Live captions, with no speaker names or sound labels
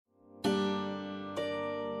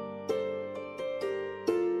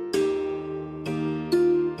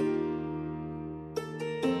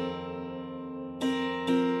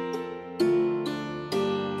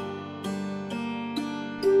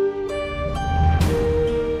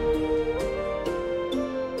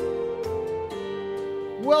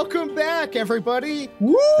welcome back, everybody.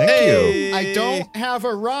 Woo! Thank you. I don't have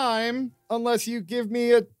a rhyme unless you give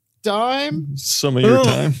me a dime. Some of your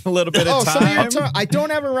time. A little bit of Some of your time. time. I don't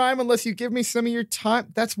have a rhyme unless you give me some of your time.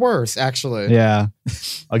 That's worse, actually. Yeah.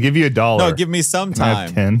 I'll give you $1. No, give me some I have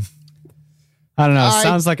time. 10. I don't know. I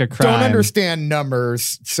Sounds like a crime. Don't understand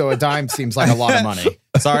numbers, so a dime seems like a lot of money.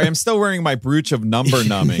 Sorry, I'm still wearing my brooch of number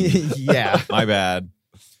numbing. Yeah. My bad.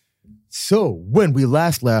 So, when we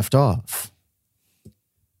last left off,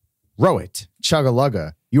 Rowit,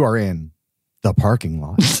 Chugga-Lugga, you are in the parking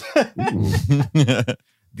lot.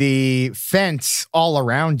 The fence all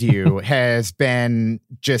around you has been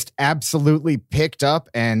just absolutely picked up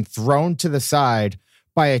and thrown to the side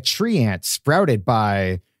by a tree ant sprouted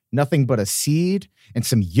by nothing but a seed and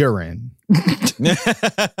some urine.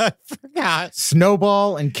 I forgot.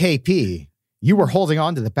 Snowball and KP, you were holding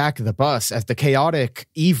on to the back of the bus as the chaotic,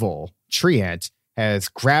 evil tree ant has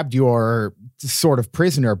grabbed your sort of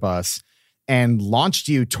prisoner bus and launched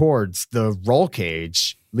you towards the roll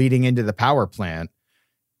cage leading into the power plant.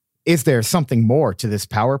 Is there something more to this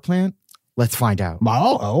power plant? Let's find out.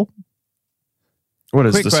 Oh. What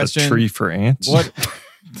is Quick this, question. a tree for ants?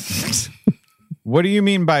 What do you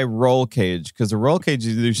mean by roll cage? Because a roll cage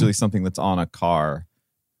is usually something that's on a car.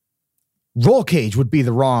 Roll cage would be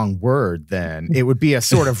the wrong word then. It would be a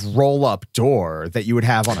sort of roll-up door that you would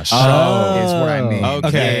have on a show, is what I mean.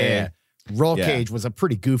 Okay. Yeah. Roll Yeah. cage was a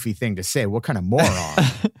pretty goofy thing to say. What kind of moron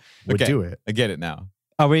would Okay. do it? I get it now.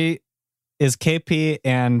 Is KP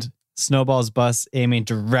and Snowball's bus aiming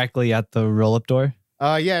directly at the roll-up door?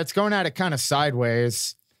 Yeah, it's going at it kind of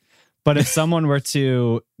sideways. But if someone were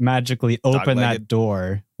to magically open that Dog-legged.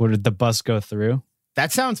 door, would the bus go through?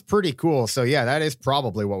 That sounds pretty cool. So yeah, that is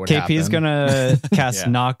probably what would happen. KP's going to cast Yeah.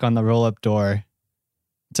 knock on the roll-up door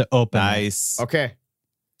to open it. Nice. Okay.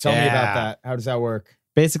 Tell me about Yeah. that. How does that work?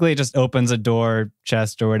 Basically, it just opens a door,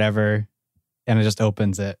 chest, or whatever, and it just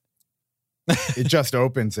opens it. It just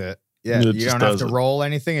opens it. Yeah, It you just don't have does to it. roll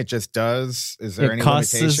anything. It just does. Is there any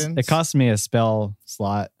limitations? It costs me a spell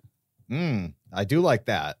slot. I do like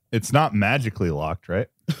that. It's not magically locked, right?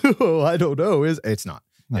 I don't know. It's not.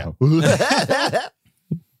 No.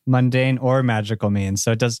 Mundane or magical means.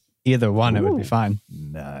 So it does either one, it would be Ooh. fine.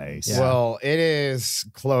 Nice. Yeah. Well, it is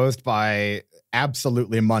closed by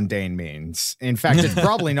absolutely mundane means. In fact, it's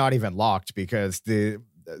probably not even locked because the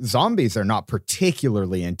zombies are not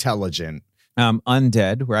particularly intelligent.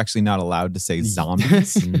 Undead. We're actually not allowed to say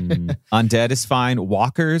zombies. Undead is fine.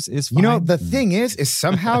 Walkers is fine. You know, the thing is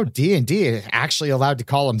somehow D&D is actually allowed to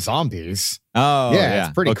call them zombies. Oh, Yeah,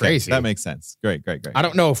 it's pretty Okay, crazy. That makes sense. Great. I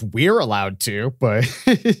don't know if we're allowed to, but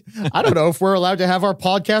I don't know if we're allowed to have our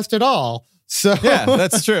podcast at all. So Yeah,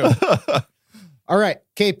 that's true. All right,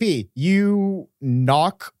 KP, you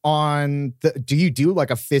knock on do you do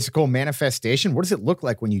like a physical manifestation? What does it look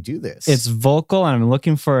like when you do this? It's vocal, and I'm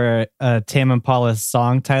looking for a Tame Impala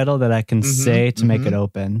song title that I can say to make it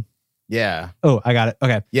open. Yeah. Oh, I got it.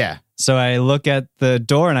 Okay. Yeah. So I look at the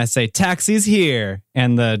door and I say, "Taxi's here,"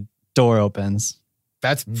 and the door opens.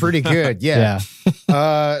 That's pretty good. Yeah.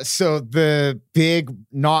 Yeah. So the big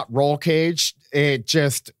not roll cage, it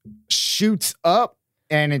just shoots up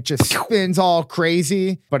and it just spins all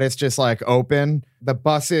crazy, but it's just like open. The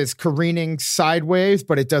bus is careening sideways,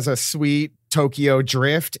 but it does a sweet Tokyo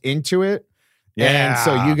drift into it. And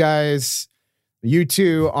so you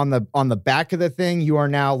two on the back of the thing, you are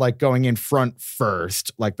now like going in front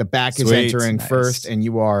first. Like the back is Sweet. entering Nice. first and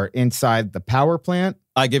you are inside the power plant.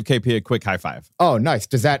 I give KP a quick high five. Oh, nice.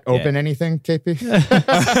 Does that open anything, KP?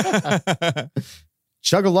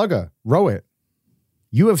 Chugga-Lugga, row it.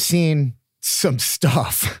 You have seen some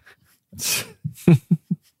stuff.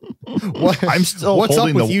 I'm still What's up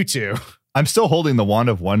holding with the- you two? I'm still holding the Wand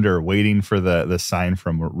of Wonder, waiting for the sign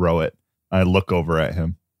from Rowit. I look over at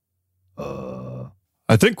him.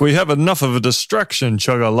 I think we have enough of a distraction,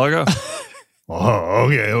 Chugga-Lugga. Oh,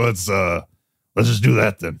 okay. Let's just do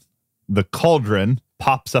that then. The cauldron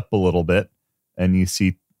pops up a little bit, and you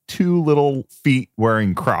see two little feet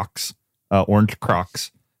wearing Crocs, orange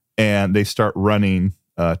Crocs, and they start running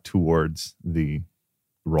towards the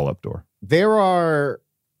roll-up door. There are,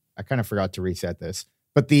 I kind of forgot to reset this,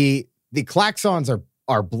 but the klaxons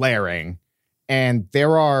are blaring, and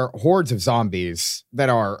there are hordes of zombies that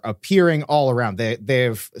are appearing all around.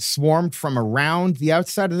 They've swarmed from around the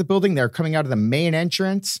outside of the building. They're coming out of the main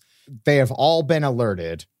entrance. They have all been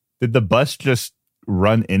alerted. Did the bus just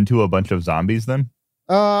run into a bunch of zombies then?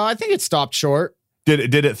 I think it stopped short.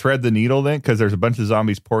 Did it thread the needle then? Because there's a bunch of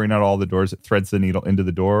zombies pouring out all the doors. It threads the needle into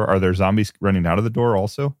the door. Are there zombies running out of the door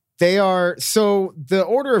also? They are, so the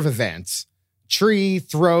order of events, tree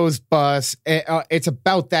throws bus. It's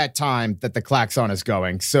about that time that the klaxon is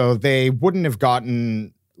going. So they wouldn't have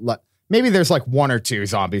gotten, maybe there's like one or two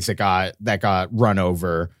zombies that got run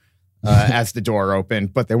over as the door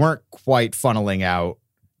opened, but they weren't quite funneling out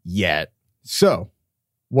yet. So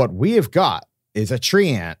what we have got is a tree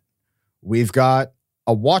ant. We've got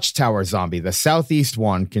a watchtower zombie. The southeast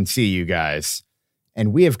one can see you guys.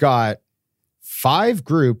 And we have got 5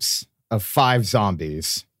 groups of 5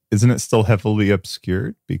 zombies. Isn't it still heavily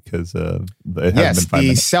obscured because it hasn't been 5 the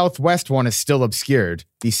minutes? southwest one is still obscured.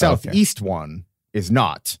 The southeast one is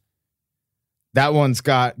not. That one's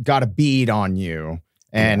got a bead on you,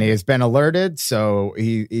 and he has been alerted. So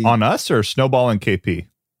he On us or Snowball and KP?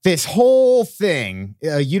 this whole thing.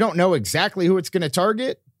 You don't know exactly who it's going to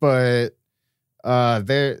target, but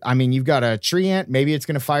you've got a tree ant. Maybe it's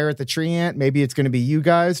going to fire at the tree ant. Maybe it's going to be you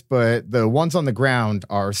guys, but the ones on the ground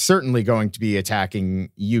are certainly going to be attacking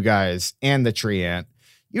you guys and the tree ant.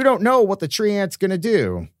 You don't know what the tree ant's going to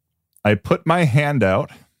do. I put my hand out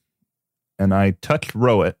and I touch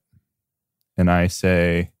Rowett and I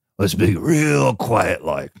say, let's be real quiet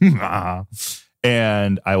like.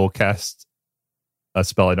 And I will cast a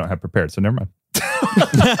spell I don't have prepared, so never mind.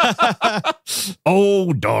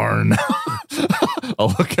 Oh, darn.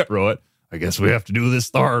 I'll look at Rowett. I guess we have to do this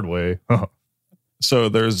the hard way. So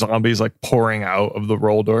there's zombies like pouring out of the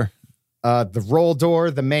roll door. The roll door,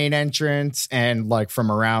 the main entrance, and like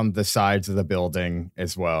from around the sides of the building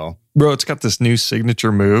as well. Bro, it's got this new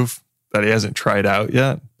signature move that he hasn't tried out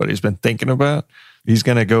yet, but he's been thinking about. He's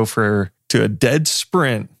going to go to a dead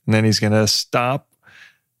sprint, and then he's going to stop,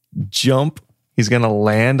 jump. He's going to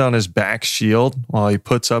land on his back shield while he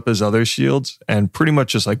puts up his other shields and pretty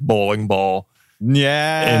much just like bowling ball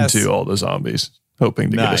into all the zombies,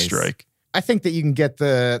 hoping to get a strike. I think that you can get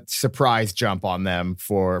the surprise jump on them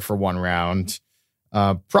for one round.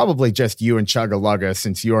 Probably just you and Chugga-Lugga,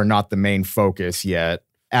 since you are not the main focus yet.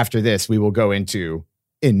 After this, we will go into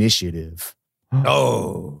initiative.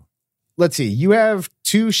 Oh. Let's see. You have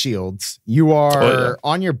 2 shields. You are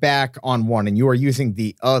on your back on one, and you are using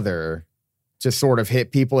the other to sort of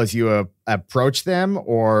hit people as you approach them,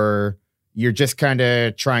 or you're just kind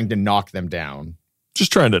of trying to knock them down?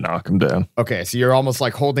 Just trying to knock him down. Okay, so you're almost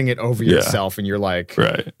like holding it over yourself, and you're like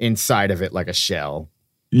inside of it like a shell.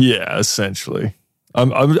 Yeah, essentially. I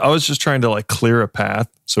was just trying to like clear a path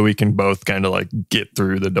so we can both kind of like get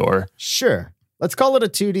through the door. Sure. Let's call it a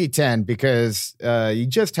 2d10 because you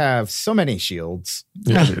just have so many shields.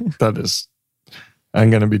 Yeah, dude, that is... I'm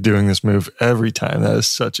going to be doing this move every time. That is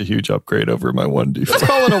such a huge upgrade over my 1d4. Let's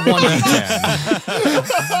call it a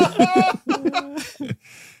 1d10.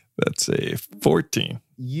 That's a 14.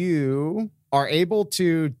 You are able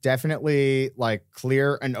to definitely like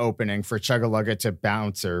clear an opening for Chugga-Lugga to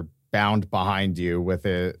bounce or bound behind you with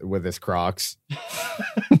his Crocs.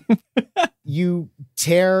 You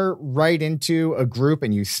tear right into a group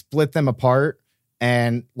and you split them apart,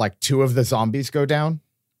 and like 2 of the zombies go down.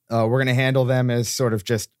 We're going to handle them as sort of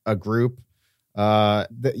just a group.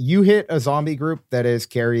 You hit a zombie group that is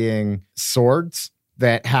carrying swords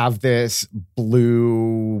that have this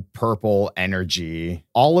blue purple energy.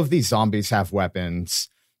 All of these zombies have weapons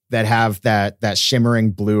that have that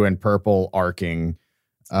shimmering blue and purple arcing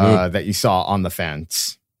that you saw on the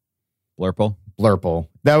fence. Blurple.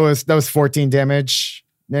 That was 14 damage,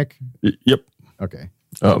 Nick. Yep. Okay.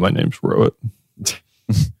 Oh, my name's Rowett.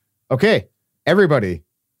 Okay, everybody,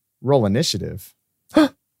 roll initiative.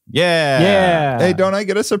 Yeah. Hey, don't I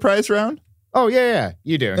get a surprise round? Oh yeah.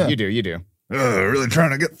 You do. Really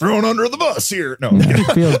trying to get thrown under the bus here. No.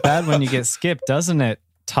 It feels bad when you get skipped, doesn't it,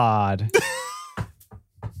 Todd?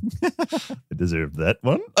 I deserve that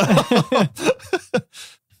one.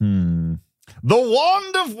 The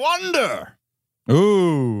Wand of Wonder.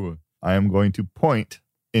 Ooh. I am going to point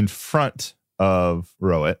in front of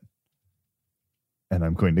Rowett, and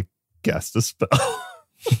I'm going to cast a spell.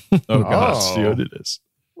 Oh gosh. Oh. See what it is.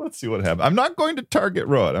 Let's see what happens. I'm not going to target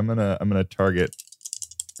Rowett. I'm gonna target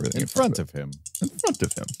In front of him. in front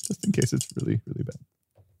of him, just in case it's really, really bad.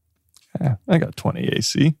 Yeah, I got 20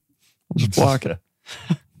 AC. I'll just block it.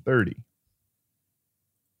 30.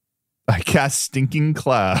 I cast Stinking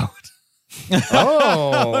Cloud.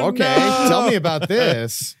 Oh, okay. no. Tell me about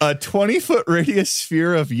this. A 20-foot radius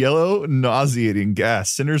sphere of yellow, nauseating gas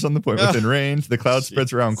centers on the point within range. The cloud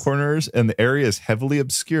spreads around corners, and the area is heavily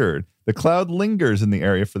obscured. The cloud lingers in the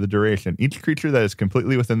area for the duration. Each creature that is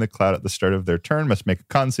completely within the cloud at the start of their turn must make a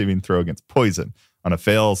con saving throw against poison. On a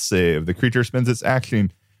fail save, the creature spends its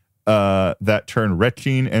action that turn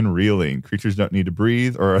retching and reeling. Creatures don't need to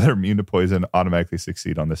breathe or are immune to poison, automatically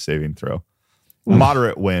succeed on the saving throw.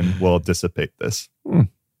 Moderate wind will dissipate this.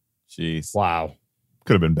 Jeez. Wow.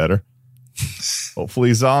 Could have been better.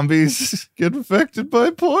 Hopefully zombies get infected by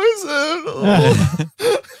poison.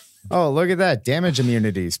 Oh, look at that. Damage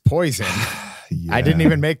immunities. Poison. Yeah. I didn't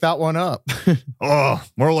even make that one up. Oh,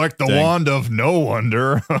 more like the Dang. wand of no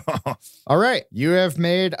wonder. All right. You have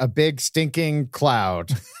made a big stinking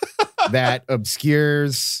cloud that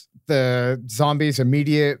obscures the zombies'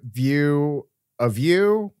 immediate view of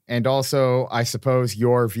you, and also, I suppose,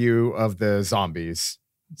 your view of the zombies.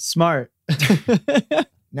 Smart.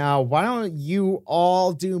 Now, why don't you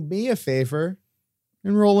all do me a favor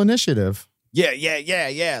and roll initiative?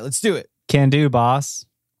 Yeah. Let's do it. Can do, boss.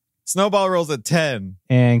 Snowball rolls a 10.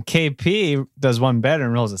 And KP does one better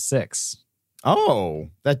and rolls a 6. Oh,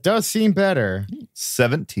 that does seem better.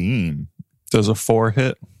 17. Does a 4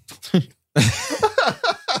 hit?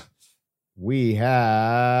 We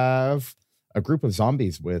have a group of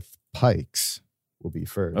zombies with pikes. Will be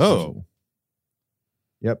first. Oh.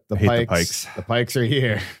 Yep, the I hate the pikes. pikes. The pikes are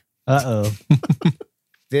here. Uh-oh.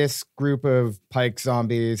 This group of pike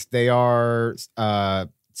zombies, they are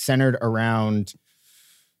centered around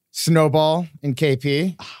Snowball and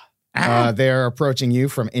KP. They're approaching you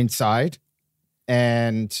from inside,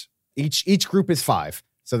 and each group is 5.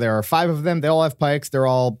 So there are 5 of them. They all have pikes. They're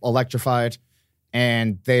all electrified,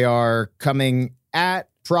 and they are coming at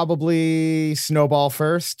probably Snowball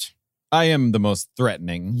first. I am the most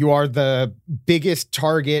threatening. You are the biggest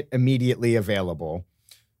target immediately available.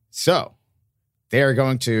 So they're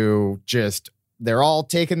going to they're all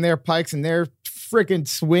taking their pikes and they're freaking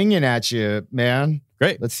swinging at you, man.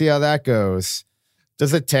 Great. Let's see how that goes.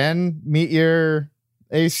 Does a 10 meet your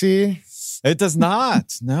AC? It does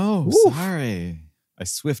not. No, Oof. sorry. I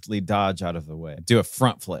swiftly dodge out of the way. Do a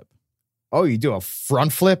front flip. Oh, you do a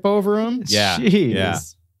front flip over him? Yeah. Jeez. Yeah.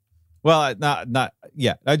 Well, not.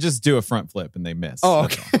 Yeah, I just do a front flip and they miss. Oh,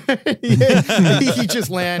 That's all. okay. Yeah, you just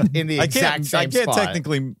land in the I exact can't. same I can't spot.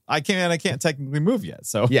 technically. I can't technically move yet.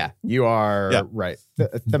 So Yeah, you are Yeah. right.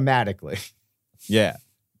 Thematically. yeah.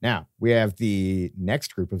 Now, we have the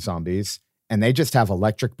next group of zombies, and they just have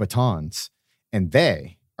electric batons, and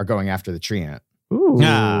they are going after the tree ant. Ooh.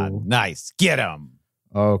 Ah, nice. Get him.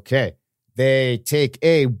 Okay. They take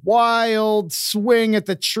a wild swing at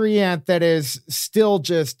the tree ant that is still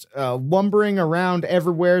just lumbering around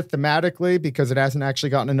everywhere thematically because it hasn't actually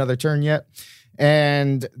gotten another turn yet.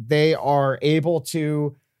 And they are able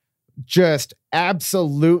to just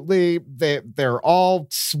absolutely, they're all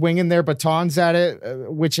swinging their batons at it,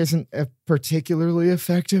 which isn't particularly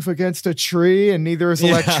effective against a tree, and neither is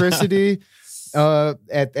Yeah. electricity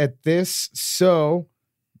at this. So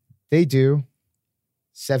they do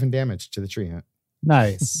 7 damage to the tree ant.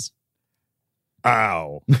 Nice.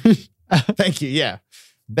 Ow. Thank you. Yeah.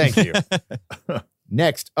 Thank you.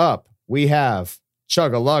 Next up, we have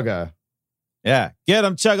Chugga-Lugga. Yeah. Get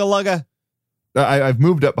him, Chugga-Lugga. I've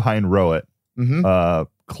moved up behind Rowett Mm-hmm.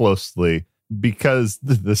 closely because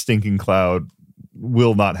the stinking cloud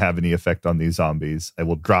will not have any effect on these zombies. I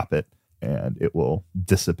will drop it and it will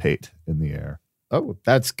dissipate in the air. Oh,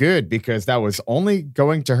 that's good because that was only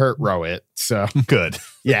going to hurt Rowett. So, Good.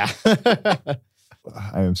 yeah.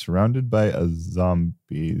 I am surrounded by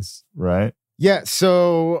zombies, right? Yeah.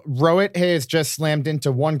 So, Rowett has just slammed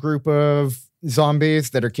into one group of zombies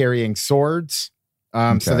that are carrying swords. So,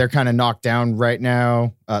 Okay. they're kind of knocked down right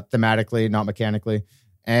now, thematically, not mechanically.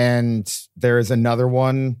 And there is another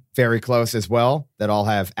one very close as well that all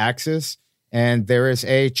have axes. And there is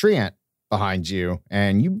a tree ant behind you.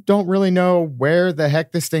 And you don't really know where the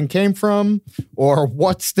heck this thing came from or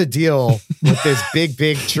what's the deal with this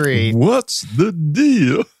big tree. What's the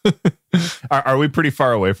deal? Are we pretty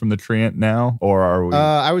far away from the tree ant now? Or are we?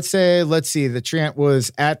 I would say, let's see, the tree ant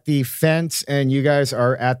was at the fence and you guys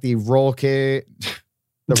are at the roll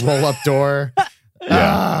up door.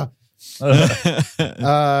 Yeah.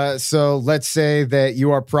 So let's say that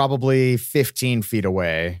you are probably 15 feet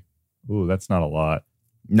away. Ooh, that's not a lot.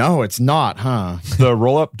 No, it's not, huh? The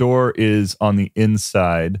roll up door is on the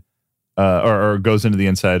inside or goes into the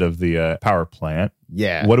inside of the power plant.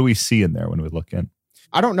 Yeah. What do we see in there when we look in?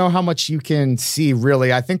 I don't know how much you can see,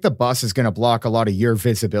 really. I think the bus is going to block a lot of your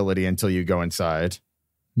visibility until you go inside.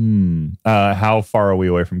 How far are we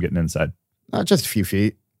away from getting inside? Just a few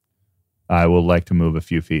feet. I would like to move a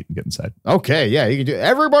few feet and get inside. Okay, yeah, you can do.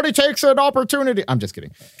 Everybody takes an opportunity. I'm just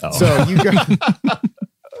kidding. Oh. So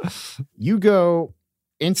you go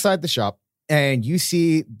inside the shop and you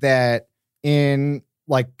see that in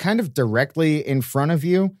like kind of directly in front of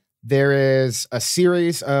you, there is a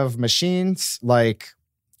series of machines like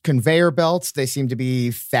conveyor belts. They seem to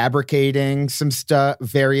be fabricating some stuff,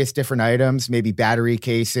 various different items, maybe battery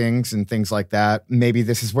casings and things like that. Maybe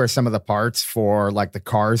this is where some of the parts for like the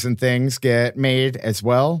cars and things get made as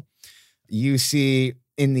well. You see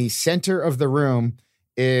in the center of the room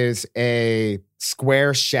is a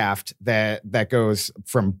square shaft that goes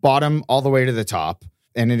from bottom all the way to the top.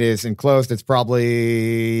 And it is enclosed. It's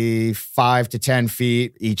probably 5 to 10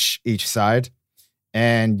 feet each side.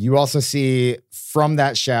 And you also see from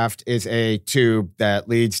that shaft is a tube that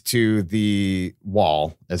leads to the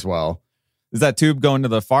wall as well. Is that tube going to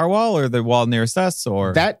the far wall or the wall nearest us?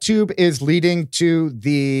 Or That tube is leading to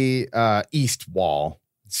the east wall.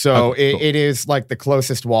 So Okay, cool. it is like the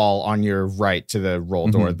closest wall on your right to the roll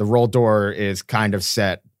door. The roll door is kind of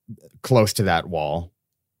set close to that wall.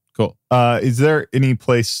 Cool. Is there any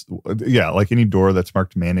place, like any door that's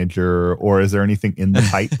marked manager, or is there anything in the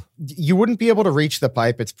pipe? You wouldn't be able to reach the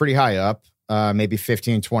pipe. It's pretty high up, maybe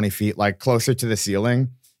 15, 20 feet, like closer to the ceiling.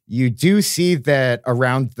 You do see that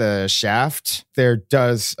around the shaft, there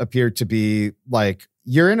does appear to be like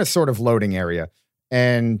you're in a sort of loading area.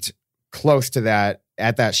 And close to that,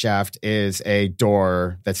 at that shaft, is a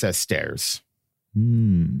door that says stairs.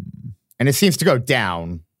 And it seems to go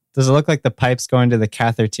down. Does it look like the pipe's going to the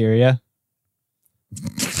cafeteria?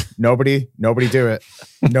 Nobody do it.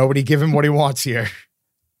 Nobody give him what he wants here.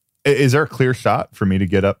 Is there a clear shot for me to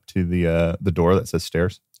get up to the door that says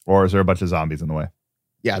stairs? Or is there a bunch of zombies in the way?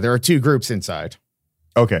 Yeah, there are two groups inside.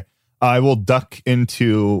 Okay. I will duck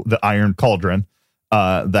into the iron cauldron.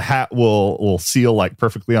 The hat will seal like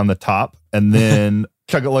perfectly on the top, and then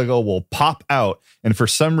Chugga will pop out. And for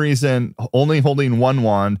some reason, only holding one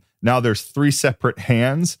wand, now there's 3 separate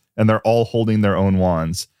hands, and they're all holding their own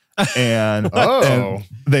wands. And, and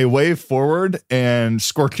they wave forward, and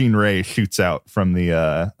Scorching Ray shoots out from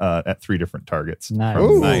the at 3 different targets. Nice.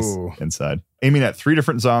 from Nice. inside, aiming at 3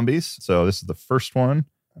 different zombies. So this is the first one.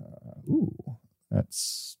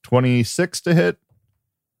 That's 26 to hit.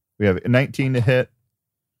 We have 19 to hit,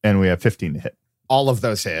 and we have 15 to hit. All of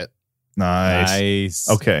those hit. Nice.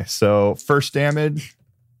 Okay, so first damage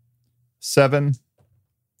 7,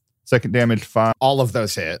 second damage 5. All of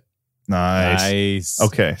those hit. Nice.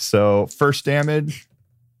 Okay, so first damage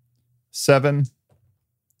 7,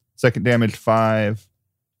 second damage 5,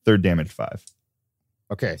 third damage 5.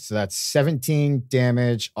 Okay, so that's 17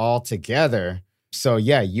 damage altogether. So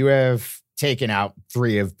yeah, you have taken out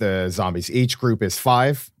 3 of the zombies. Each group is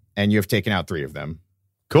 5, and you have taken out 3 of them.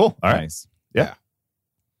 Cool. All right. Nice.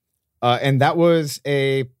 And that was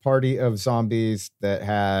a party of zombies that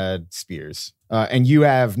had spears. And you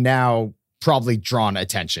have now probably drawn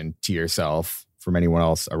attention to yourself from anyone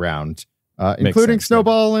else around, including sense,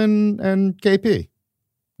 Snowball and KP.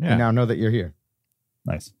 Yeah. You now know that you're here.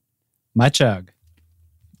 Nice. My chug.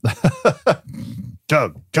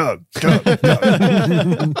 Chug.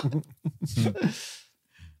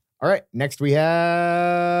 All right, next we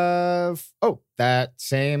have, that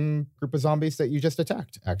same group of zombies that you just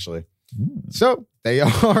attacked, actually. So they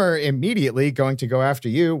are immediately going to go after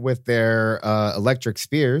you with their electric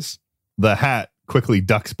spears. The hat quickly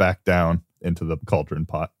ducks back down into the cauldron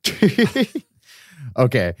pot.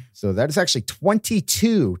 Okay, so that is actually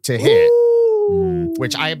 22 to hit,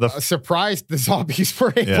 which I am surprised the zombies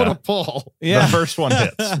were able to pull. The first one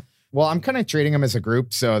hits. Well, I'm kind of treating them as a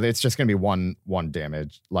group, so it's just going to be one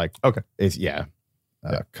damage. Like, Okay.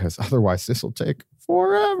 Because otherwise this will take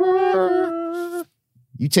forever.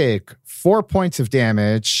 You take 4 points of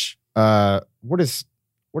damage. What is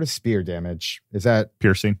spear damage? Is that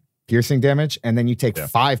Piercing. damage? And then you take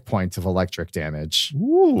 5 points of electric damage.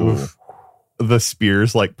 Ooh. The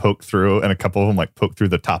spears like poke through, and a couple of them like poke through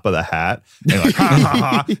the top of the hat, and like ha, ha,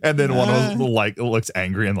 ha. And then one of them like looks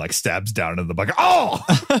angry and like stabs down into the bucket. Oh,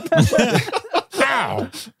 ow!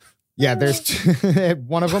 Yeah, there's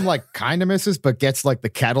one of them like kind of misses, but gets like the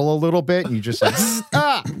kettle a little bit, and you just like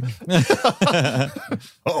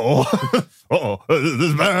oh, this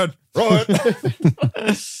is bad.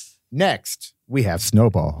 Right. Next, we have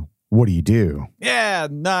Snowball. What do you do? Yeah,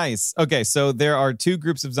 nice. Okay, so there are 2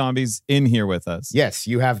 groups of zombies in here with us. Yes,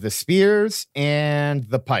 you have the spears and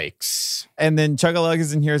the pikes. And then Chuggalug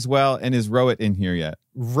is in here as well. And is Rowit in here yet?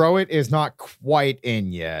 Rowit is not quite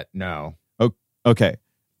in yet. No. Okay.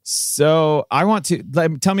 So I want to,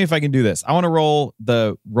 tell me if I can do this. I want to roll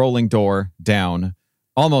the rolling door down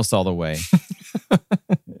almost all the way.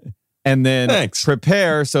 And then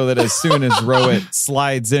prepare so that as soon as Rowit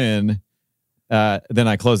slides in, then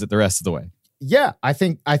I close it the rest of the way. Yeah, I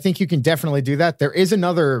think you can definitely do that. There is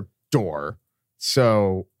another door,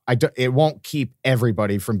 so it won't keep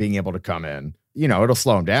everybody from being able to come in. You know, it'll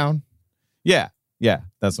slow them down. Yeah. Yeah,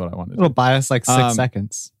 that's what I wanted. It'll buy us like 6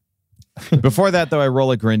 seconds. Before that, though, I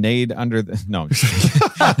roll a grenade under the. No. I'm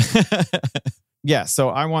just kidding. Yeah, so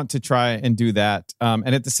I want to try and do that.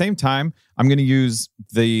 And at the same time, I'm going to use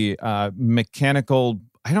the mechanical.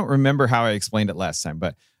 I don't remember how I explained it last time,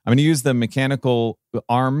 but I'm going to use the mechanical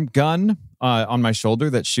arm gun on my shoulder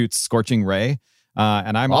that shoots Scorching Ray.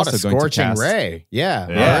 And I'm also going to Scorching cast Ray. Yeah.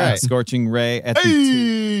 Yeah, All right. Scorching Ray at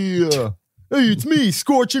the. Hey, it's me,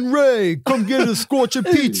 Scorching Ray. Come get a scorching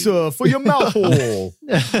pizza for your mouth hole.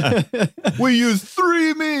 We use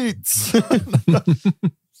 3 meats.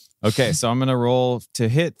 Okay, so I'm going to roll to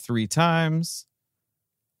hit 3 times.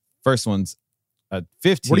 First one's a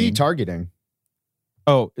 15. What are you targeting?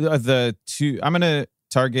 Oh, the 2. I'm going to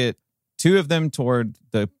target 2 of them toward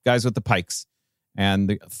the guys with the pikes and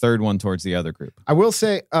the third one towards the other group. I will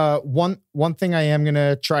say one thing I am going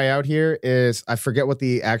to try out here is I forget what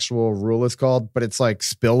the actual rule is called, but it's like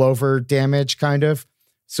spillover damage kind of.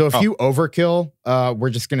 So if you overkill, we're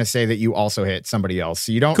just going to say that you also hit somebody else.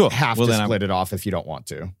 So you don't have to split it off if you don't want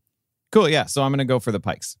to. Cool, yeah. So I'm going to go for the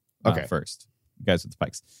pikes first. Guys with the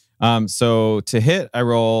pikes. So to hit, I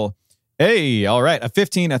roll, all right, a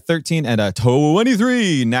 15, a 13, and a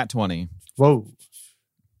 23, nat 20. Whoa.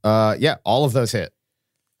 Yeah, all of those hit.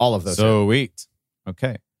 All of those hit. Sweet.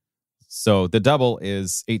 Okay. So the double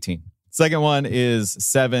is 18. Second one is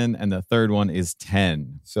 7, and the third one is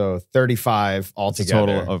 10. So 35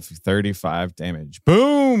 altogether. Total of 35 damage.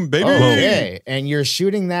 Boom, baby. Okay. And you're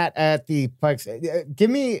shooting that at the pikes.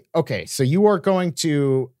 Okay. So you are going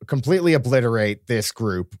to completely obliterate this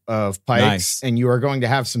group of pikes, Nice. and you are going to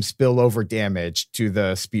have some spillover damage to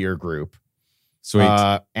the spear group.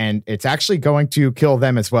 Sweet. And it's actually going to kill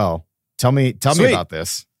them as well. Tell me about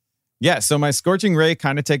this. Yeah, so my Scorching Ray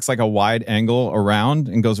kind of takes like a wide angle around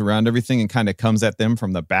and goes around everything and kind of comes at them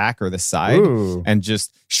from the back or the side. Ooh. And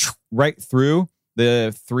just right through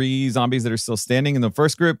the 3 zombies that are still standing in the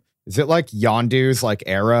first group. Is it like Yondu's like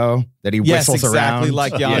arrow that he whistles around? Yes, exactly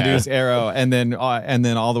like Yeah. Yondu's arrow. And then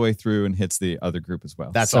all the way through and hits the other group as well.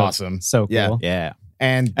 That's So- awesome. So cool. Yeah. Yeah.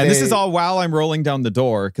 And This is all while I'm rolling down the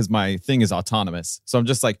door because my thing is autonomous. So I'm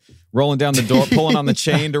just like rolling down the door, pulling on the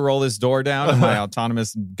chain to roll this door down, and my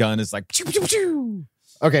autonomous gun is like choo, choo, choo.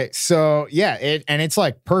 Okay, so yeah, it's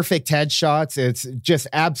like perfect headshots. It's just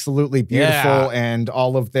absolutely beautiful, Yeah. and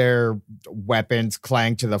all of their weapons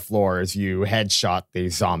clang to the floor as you headshot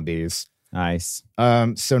these zombies. Nice.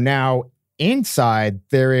 So now inside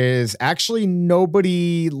there is actually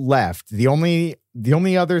nobody left. The only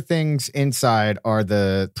other things inside are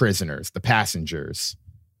the prisoners, the passengers,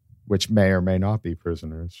 which may or may not be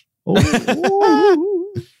prisoners.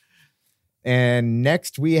 And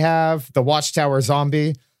next we have the Watchtower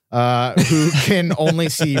zombie, who can only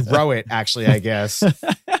see Rowett, actually, I guess.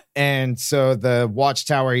 And so the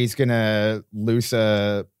Watchtower, he's going to loose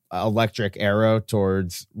a electric arrow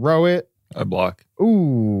towards Rowett. I block.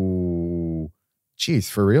 Ooh. Jeez,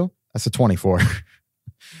 for real? That's a 24.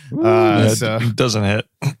 So It doesn't hit.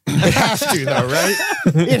 it has to, though, right?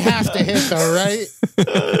 It has to hit, though, right?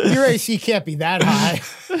 Your AC can't be that high.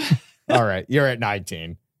 All right, you're at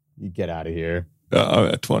 19. You get out of here. I'm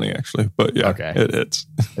at 20, actually. But yeah, Okay. it hits.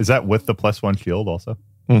 Is that with the +1 shield also?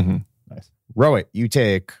 Mm-hmm. Rowett, you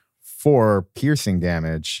take 4 piercing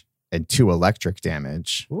damage and 2 electric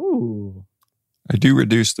damage. Ooh. I do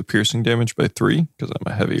reduce the piercing damage by 3 because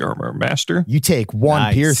I'm a heavy armor master. You take 1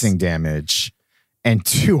 Nice. piercing damage and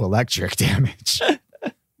 2 electric damage.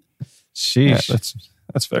 Sheesh. Yeah,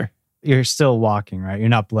 that's fair. You're still walking, right? You're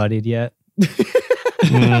not bloodied yet.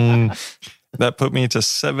 That put me to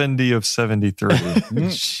 70 of 73.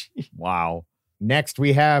 Wow. Next,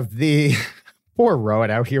 we have the poor Rowett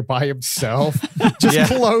out here by himself, just Yeah.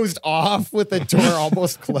 closed off with the door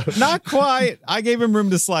almost closed. Not quite. I gave him room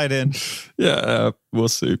to slide in. Yeah, we'll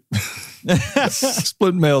see.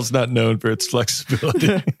 Split mail's not known for its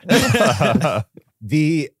flexibility.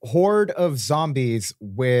 The horde of zombies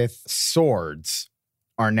with swords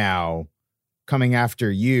are now coming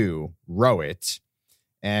after you, Rowett.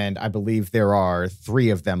 And I believe there are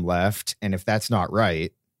 3 of them left. And if that's not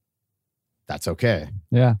right, that's okay.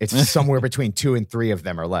 Yeah. It's somewhere between 2 and 3 of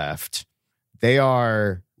them are left. They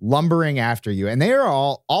are lumbering after you. And they are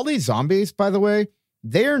all these zombies, by the way,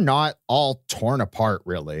 they are not all torn apart,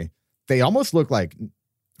 really. They almost look like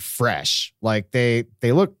fresh. Like they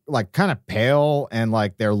look like kind of pale and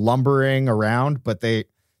like they're lumbering around, but they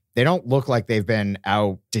don't look like they've been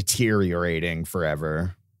out deteriorating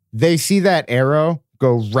forever. They see that arrow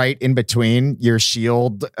go right in between your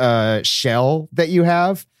shield shell that you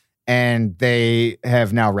have, and they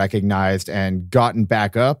have now recognized and gotten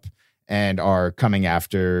back up and are coming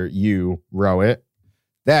after you, Rowett.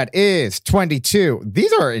 That is 22.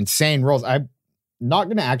 These are insane rolls. I'm not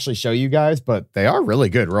going to actually show you guys, but they are really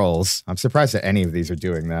good rolls. I'm surprised that any of these are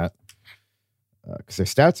doing that because their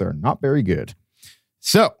stats are not very good.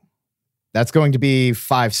 So that's going to be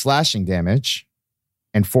 5 slashing damage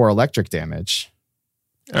and 4 electric damage.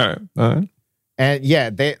 All right. And yeah,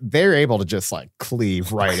 they're able to just like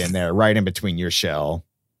cleave right in there, right in between your shell.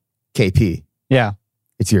 KP, Yeah.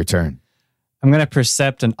 it's your turn. I'm going to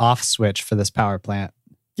percept an off switch for this power plant.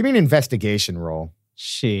 Give me an investigation roll.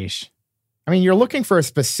 Sheesh. I mean, you're looking for a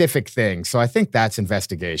specific thing, so I think that's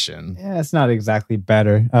investigation. Yeah, it's not exactly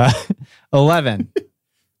better. 11.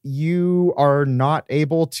 You are not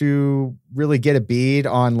able to really get a bead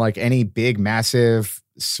on like any big, massive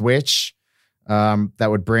switch that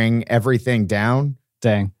would bring everything down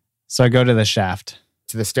Dang. So I go to the shaft.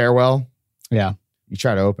 to the stairwell. Yeah. You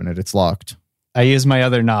try to open it, it's locked. I use my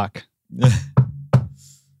other knock.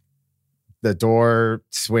 The door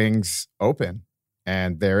swings open,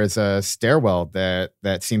 and there is a stairwell that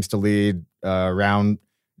seems to lead around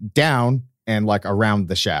down and like around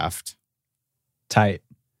the shaft. Tight.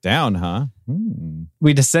 Down, huh?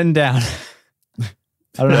 We descend down. I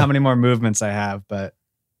don't know how many more movements I have, but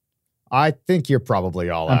I think you're probably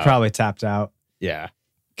all I'm out. probably tapped out. Yeah.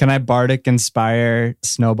 Can I Bardic Inspire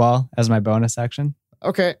Snowball as my bonus action?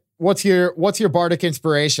 Okay. What's your bardic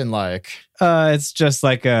inspiration like? It's just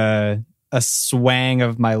like a swang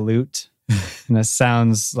of my lute, and it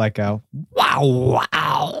sounds like a wow,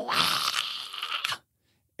 wow.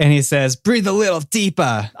 And he says, "Breathe a little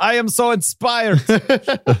deeper." I am so inspired.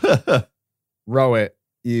 Row it.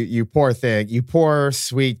 You poor thing. You poor,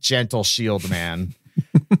 sweet, gentle shield man.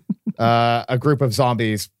 A group of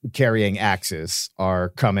zombies carrying axes are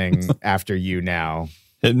coming after you now.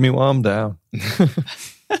 Hitting me while I'm down.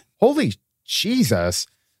 Holy Jesus.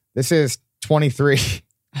 This is 23.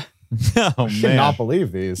 Oh, I man. cannot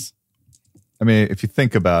believe these. I mean, if you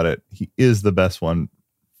think about it, he is the best one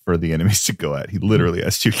for the enemies to go at. He literally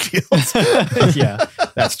has 2 shields. Yeah.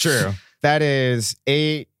 That's true. That is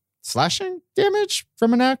 8 slashing damage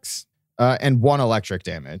from an axe and 1 electric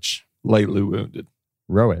damage. Lightly wounded.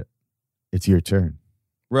 Row it. It's your turn.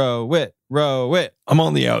 Row it, row it. I'm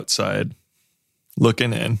on the outside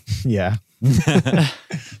looking in. Yeah.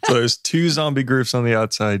 So there's 2 zombie groups on the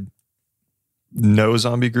outside. No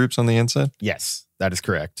zombie groups on the inside. Yes, that is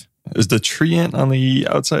correct. Is the treant on the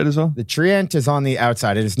outside as well? The treant is on the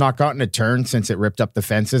outside. It has not gotten a turn since it ripped up the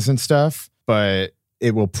fences and stuff, but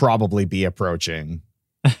it will probably be approaching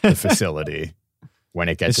the facility when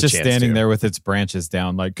it gets It's a just chance standing to. there with its branches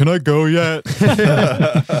down, like, can I go yet?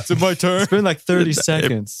 Is it my turn? It's been like 30 It-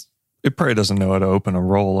 seconds. It probably doesn't know how to open a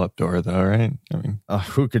roll-up door, though, right? I mean,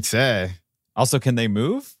 Who could say? Also, can they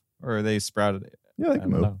move or are they sprouted? Yeah, they I can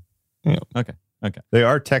don't move. know. Yeah. They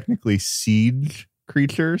are technically siege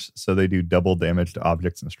creatures, so they do double damage to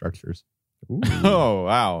objects and structures. Oh,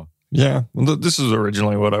 wow. yeah. Well, this is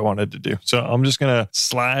originally what I wanted to do. So I'm just gonna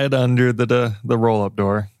slide under the roll-up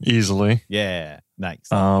door easily, Yeah. Nice.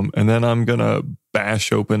 and then I'm gonna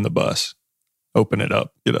bash open the bus, open it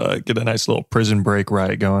up, get a nice little prison break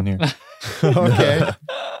riot going here. Okay.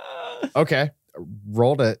 Okay.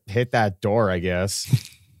 Roll to hit that door, I guess.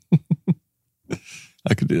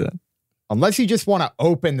 I could do that. Unless you just want to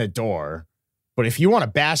open the door. But if you want to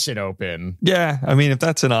bash it open, Yeah, I mean, if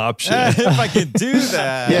that's an option, if I could do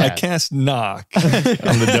that. Yeah. I cast knock on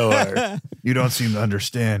the door. You don't seem to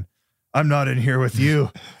understand. I'm not in here with you.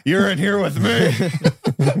 You're in here with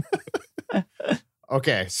me.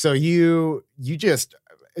 okay, so you just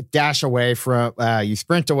dash away from, you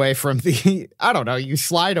sprint away from the, I don't know, you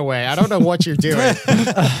slide away. I don't know what you're doing.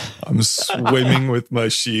 I'm swimming with my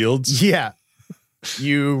shields. Yeah.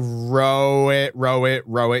 You row it,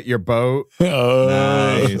 your boat,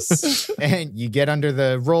 Nice. and you get under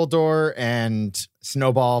the roll door, and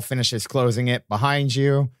Snowball finishes closing it behind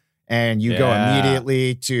you. And you go Yeah.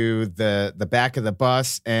 immediately to the back of the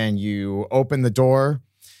bus, and you open the door,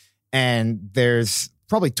 and there's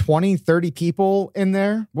probably 20, 30 people in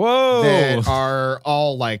there Whoa. that are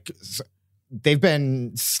all like, they've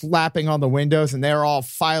been slapping on the windows, and they're all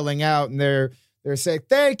filing out, and they're saying,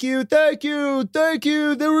 thank you. They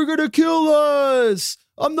were going to kill us.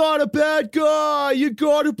 I'm not a bad guy. You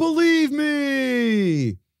got to believe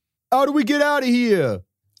me. How do we get out of here?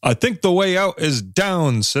 I think the way out is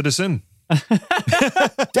down, citizen.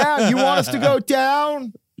 Down. You want us to go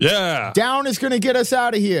down? Yeah. Down is going to get us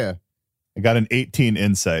out of here. I got an 18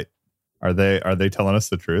 insight. Are they telling us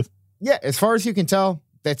the truth? Yeah, as far as you can tell,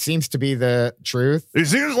 that seems to be the truth. He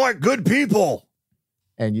seems like good people.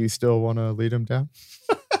 And you still want to lead them down?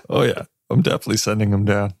 Oh, yeah. I'm definitely sending him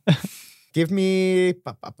down. Give me.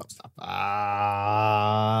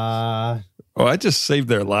 Oh, I just saved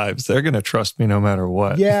their lives. They're going to trust me no matter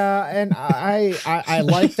what. Yeah, and I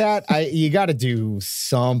like that. You got to do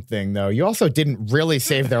something though. You also didn't really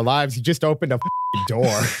save their lives. You just opened a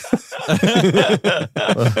door.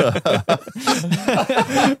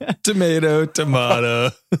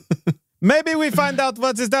 Tomato. Maybe we find out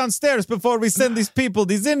what is downstairs before we send these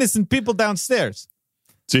innocent people downstairs.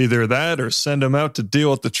 It's either that or send them out to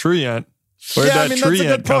deal with the tree ant. Where'd Yeah, I that mean, that's tree a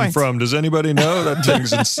good ant come point. from? Does anybody know? That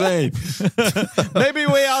thing's insane. Maybe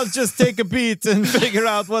we all just take a beat and figure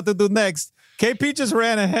out what to do next. KP just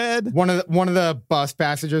ran ahead. One of the bus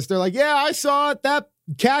passengers, they're like, "Yeah, I saw it. That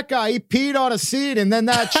cat guy, he peed on a seat, and then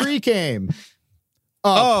that tree came."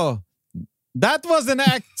 Oh, that was an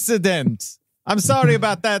accident. I'm sorry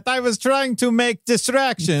about that. I was trying to make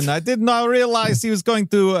distraction. I did not realize he was going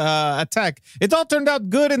to attack. It all turned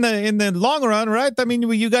out good in the long run, right? I mean,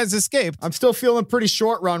 you guys escaped. I'm still feeling pretty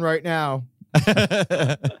short run right now.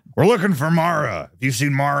 We're looking for Mara. Have you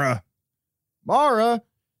seen Mara? Mara,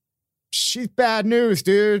 she's bad news,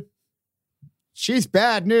 dude. She's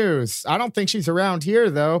bad news. I don't think she's around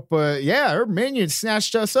here though. But yeah, her minions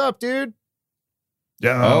snatched us up, dude.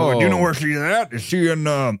 Yeah. Oh. Do you know where she's at? Is she in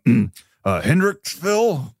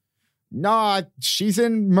Hendricksville? Nah, she's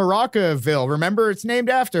in Maracaville. Remember, it's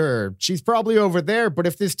named after her. She's probably over there, but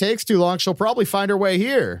if this takes too long, she'll probably find her way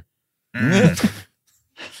here. Oh,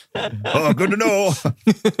 good to know.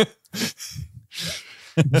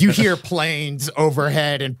 You hear planes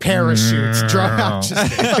overhead and parachutes drop.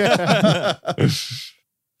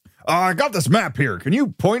 I got this map here. Can you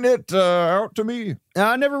point it out to me?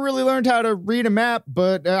 I never really learned how to read a map,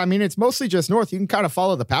 but I mean, it's mostly just north. You can kind of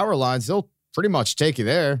follow the power lines. They'll pretty much take you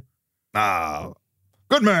there.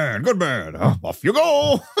 Good man. Good man. Off you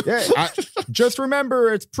go. Yeah, just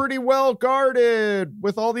remember, it's pretty well guarded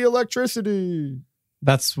with all the electricity.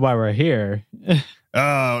 That's why we're here.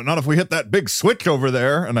 Not if we hit that big switch over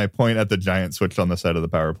there. And I point at the giant switch on the side of the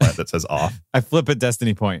power plant that says off. I flip a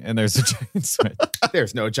destiny point, and there's a giant switch.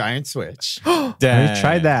 There's no giant switch. We Dang.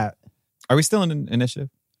 tried that. Are we still in initiative?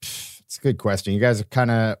 It's a good question. You guys are kind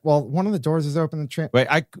of, well, one of the doors is open. Wait,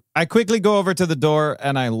 I quickly go over to the door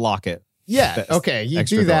and I lock it. Yeah. That's Okay. You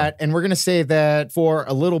extra do that. And we're going to say that for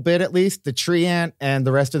a little bit, at least, the tree ant and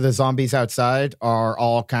the rest of the zombies outside are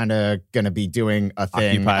all kind of going to be doing a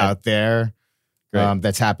thing Occupied. out there Great.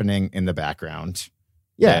 that's happening in the background.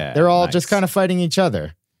 Yeah. Yeah, they're all nice. just kind of fighting each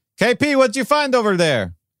other. KP, what'd you find over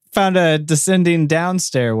there? Found a descending down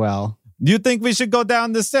stairwell. Do you think we should go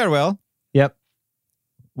down the stairwell? Yep.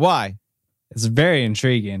 Why? It's very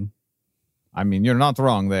intriguing. I mean, you're not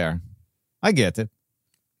wrong there. I get it.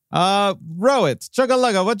 Rowit,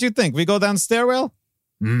 Chugga-Lugga, what do you think? We go down stairwell?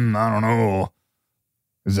 I don't know.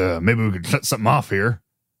 Maybe we could shut something off here.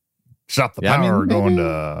 Stop the Yeah, I mean, power going maybe-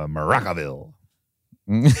 to Maracaville.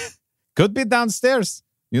 Could be downstairs.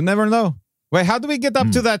 You never know. Wait, how do we get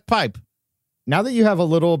up to that pipe? Now that you have a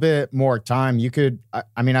little bit more time, you could,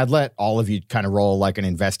 I mean, I'd let all of you kind of roll like an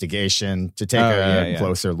investigation to take a yeah.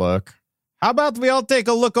 closer look. How about we all take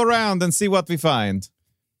a look around and see what we find?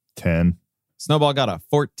 10. Snowball got a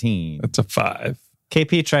 14. That's a 5.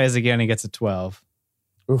 KP tries again and gets a 12.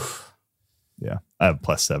 Oof. Yeah. I have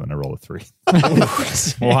 +7. I rolled a 3.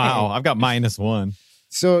 Wow, I've got -1.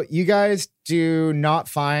 So you guys do not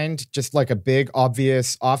find just like a big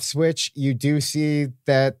obvious off switch. You do see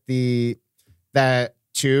that that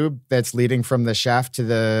tube that's leading from the shaft to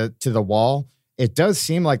the wall, it does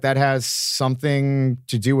seem like that has something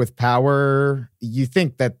to do with power. You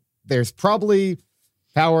think that there's probably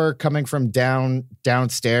power coming from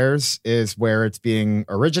downstairs is where it's being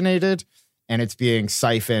originated, and it's being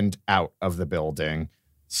siphoned out of the building.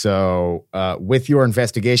 So with your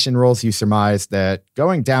investigation rolls, you surmise that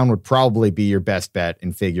going down would probably be your best bet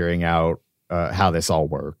in figuring out how this all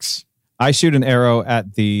works. I shoot an arrow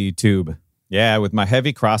at the tube. Yeah, with my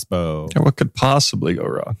heavy crossbow. What could possibly go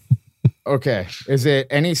wrong? Okay. Is it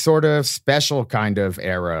any sort of special kind of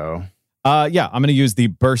arrow? Yeah, I'm going to use the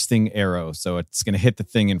bursting arrow. So it's going to hit the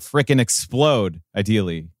thing and frickin' explode,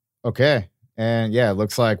 ideally. Okay. And yeah, it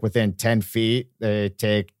looks like within 10 feet, they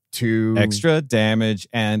take 2 Extra damage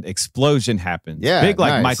and explosion happens. Yeah, Big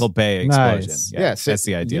like nice. Michael Bay explosion. Nice. Yeah, so, that's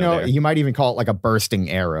the idea You know, there. you might even call it like a bursting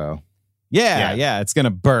arrow. Yeah, it's going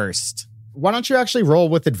to burst. Why don't you actually roll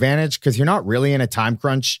with advantage? Because you're not really in a time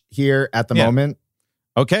crunch here at the Yeah. moment.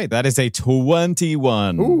 Okay, that is a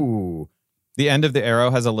 21. Ooh. The end of the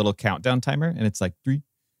arrow has a little countdown timer, and it's like 3,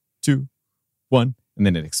 2, 1, and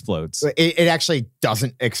then it explodes. It actually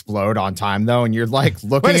doesn't explode on time though, and you're like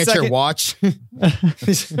looking Wait a at your second. watch.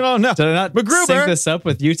 Oh no! Did I not MacGruber. sync this up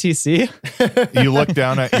with UTC? You look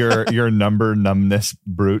down at your number numbness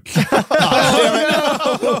brute.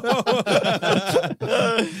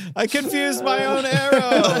 I confused my own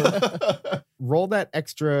arrow. Roll that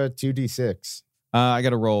extra 2d6. I got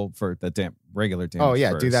to roll for the regular damage. Oh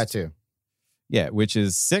yeah, do first. that too. Yeah, which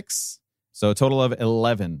is 6. So a total of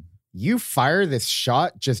 11. You fire this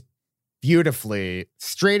shot just beautifully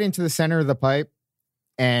straight into the center of the pipe,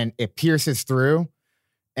 and it pierces through.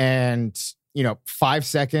 And 5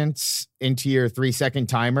 seconds into your 3-second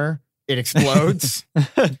timer, it explodes.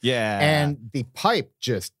 Yeah. And the pipe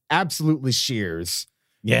just absolutely shears.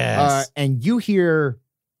 yes. And you hear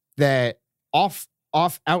that off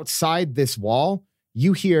outside this wall,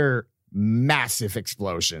 you hear massive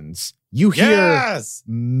explosions. You hear yes.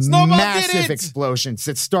 Snowball did massive it! explosions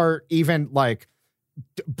that start even like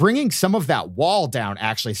bringing some of that wall down.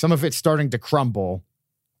 Actually, some of it's starting to crumble.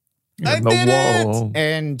 I And the did it! wall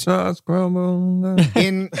And just crumbled.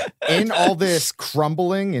 in all this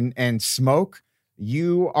crumbling and smoke,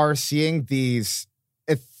 you are seeing these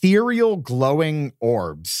ethereal glowing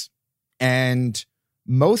orbs, and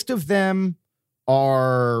most of them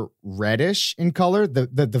are reddish in color. The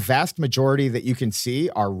vast majority that you can see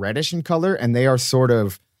are reddish in color, and they are sort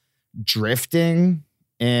of drifting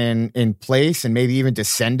in place and maybe even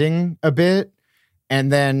descending a bit.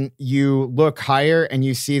 And then you look higher and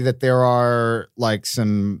you see that there are like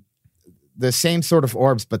the same sort of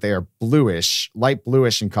orbs, but they are bluish, light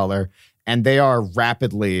bluish in color, and they are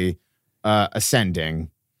rapidly ascending.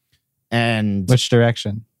 And Which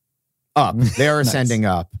direction? up. They are Nice. ascending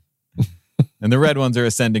up. And the red ones are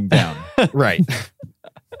ascending down. Right.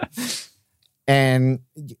 And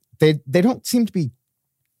they don't seem to be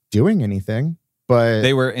doing anything, but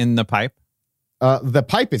They were in the pipe. the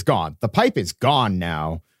pipe is gone. The pipe is gone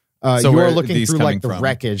now. So you where are are looking these through like coming the from?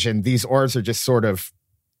 wreckage, and these orbs are just sort of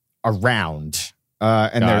around.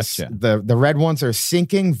 And Gotcha. there's the red ones are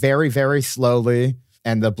sinking very, very slowly,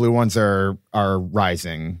 and the blue ones are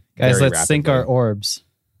rising. Guys, very let's sync our rapidly. orbs.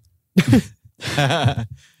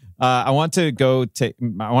 I want to go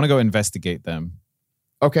investigate them.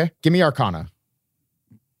 Okay, give me Arcana.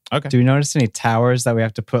 Okay. Do we notice any towers that we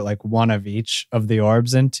have to put like one of each of the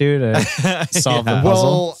orbs into to solve the Yeah. puzzle?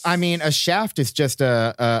 Well, I mean, a shaft is just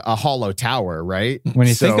a hollow tower, right? When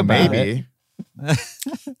you think about maybe.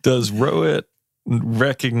 Does Rohit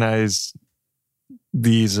recognize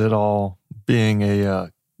these at all, being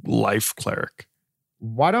a life cleric?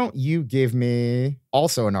 Why don't you give me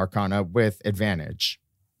also an Arcana with advantage?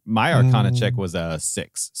 My Arcana check was a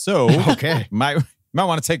 6. So Okay. might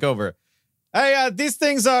want to take over. Hey, these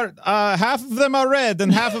things are half of them are red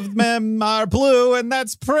and half of them are blue, and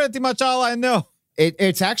that's pretty much all I know.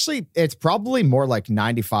 It's probably more like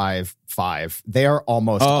 95-5. They are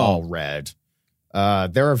almost all red.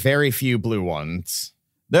 There are very few blue ones.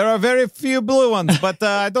 There are very few blue ones, but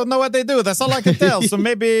I don't know what they do. That's all I can tell. So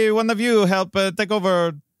maybe one of you help take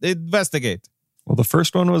over, investigate. Well, the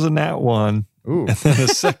first one was a nat 1. Ooh. And then the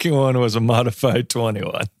second one was a modified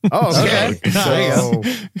 21. Oh, okay. Okay. So,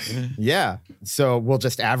 yeah. So we'll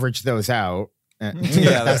just average those out.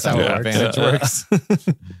 Yeah, that's how Yeah. advantage works.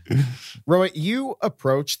 Rohit, you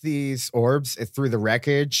approach these orbs through the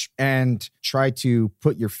wreckage and try to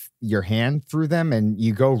put your hand through them, and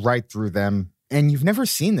you go right through them. And you've never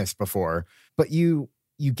seen this before, but you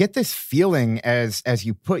get this feeling as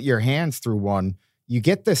you put your hands through one. You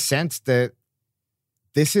get the sense that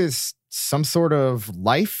this is some sort of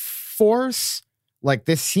life force. Like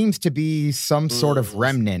this seems to be some sort of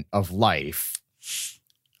remnant of life.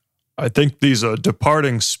 I think these are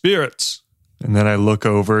departing spirits. And then I look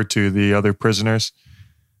over to the other prisoners.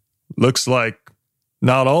 Looks like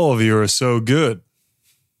not all of you are so good.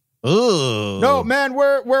 Ooh. No, man,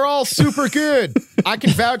 we're all super good. I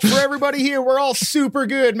can vouch for everybody here. We're all super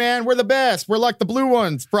good, man. We're the best. We're like the blue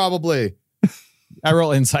ones, probably. I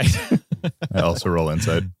roll insight. I also roll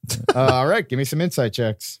inside. All right, give me some insight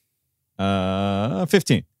checks.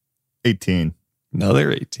 15. 18.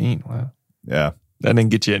 Another 18. Wow. Yeah, That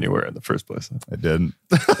didn't get you anywhere in the first place. I didn't.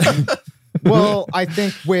 Well, I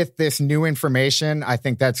think with this new information, I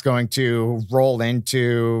think that's going to roll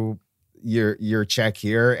into your check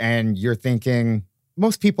here, and you're thinking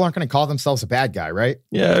most people aren't going to call themselves a bad guy, right?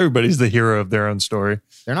 Yeah, everybody's the hero of their own story.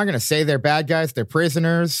 They're not going to say they're bad guys. They're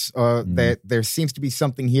prisoners. There seems to be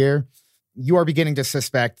something here. You are beginning to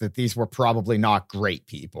suspect that these were probably not great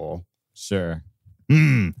people. Sure.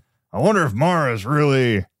 I wonder if Mara's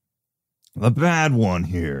really the bad one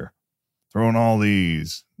here. Throwing all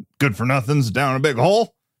these good for nothings down a big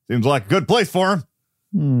hole. Seems like a good place for him.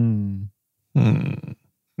 Hmm.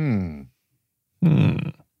 Hmm.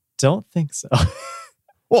 Don't think so.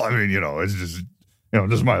 Well, I mean, it's just,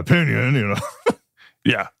 just my opinion,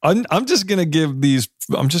 Yeah, I'm just gonna give these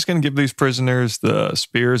prisoners the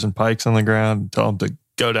spears and pikes on the ground and tell them to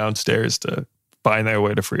go downstairs to find their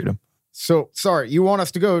way to freedom. So, sorry, you want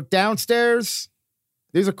us to go downstairs?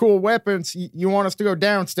 These are cool weapons. You want us to go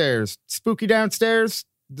downstairs? Spooky downstairs?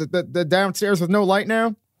 The downstairs with no light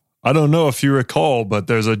now? I don't know if you recall, but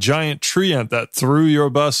there's a giant treant that threw your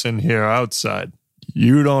bus in here outside.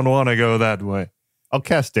 You don't want to go that way. I'll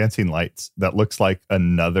cast Dancing Lights. That looks like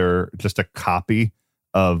just a copy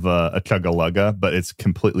of a Chugga-Lugga, but it's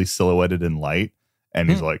completely silhouetted in light. And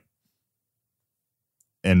he's like,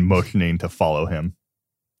 and motioning to follow him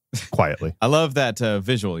quietly. I love that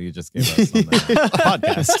visual you just gave us on the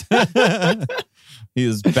podcast. He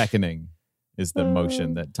is beckoning is the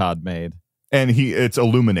motion that Todd made. And it's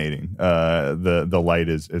illuminating. The light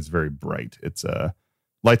is very bright. It's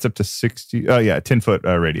lights up to 10-foot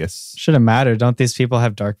radius. Shouldn't matter. Don't these people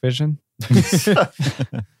have dark vision?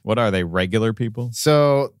 What are they, regular people?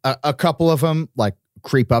 So a couple of them like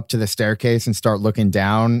creep up to the staircase and start looking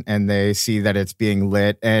down, and they see that it's being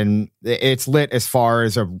lit, and it's lit as far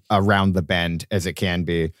as around the bend as it can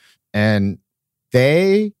be. And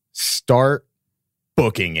they start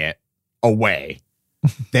booking it away.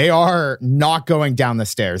 They are not going down the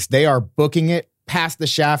stairs. They are booking it past the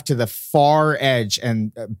shaft to the far edge,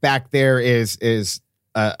 and back there is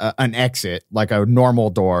an exit, like a normal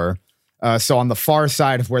door. So on the far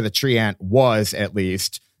side of where the treant was, at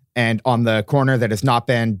least, and on the corner that has not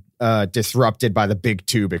been disrupted by the big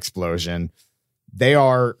tube explosion, they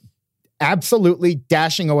are absolutely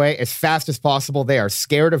dashing away as fast as possible. They are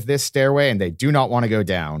scared of this stairway, and they do not want to go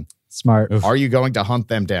down. Smart. Are you going to hunt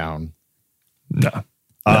them down? No.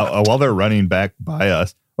 While they're running back by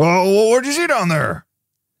us, oh, what'd you see down there?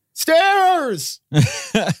 Stairs!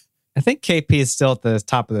 I think KP is still at the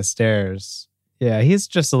top of the stairs. Yeah, he's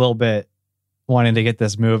just a little bit wanting to get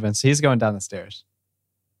this moving, so he's going down the stairs.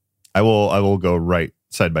 I will go right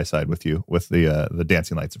side by side with you with the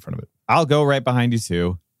dancing lights in front of it. I'll go right behind you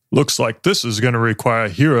too. Looks like this is going to require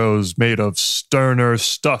heroes made of sterner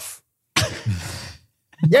stuff.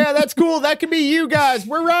 Yeah, that's cool. That could be you guys.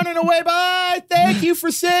 We're running away. Bye. Thank you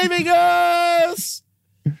for saving us.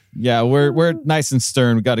 Yeah, we're nice and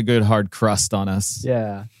stern. We got a good hard crust on us.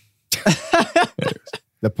 Yeah.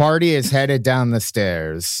 The party is headed down the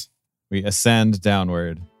stairs. We ascend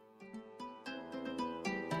downward.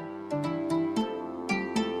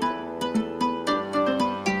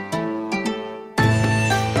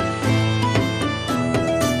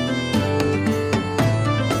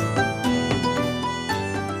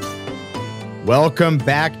 Welcome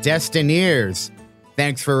back, Destineers.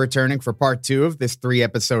 Thanks for returning for part 2 of this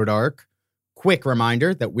 3-episode arc. Quick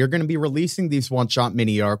reminder that we're going to be releasing these one-shot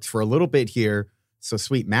mini arcs for a little bit here, so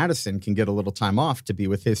Sweet Madison can get a little time off to be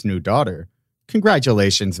with his new daughter.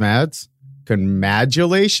 Congratulations, Mads.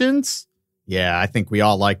 Congratulations? Yeah, I think we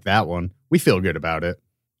all like that one. We feel good about it.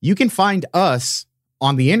 You can find us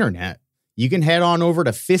on the internet. You can head on over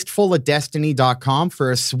to fistfulofdestiny.com for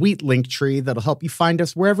a sweet link tree that'll help you find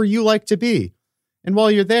us wherever you like to be. And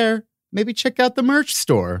while you're there, maybe check out the merch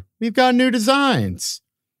store. We've got new designs.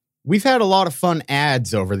 We've had a lot of fun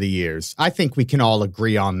ads over the years. I think we can all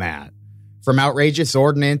agree on that. From Outrageous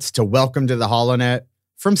Ordnance to Welcome to the HoloNet,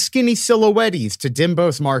 from Skinny Silhouettes to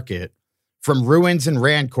Dimbo's Market, from Ruins and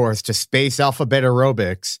Rancors to Space Alphabet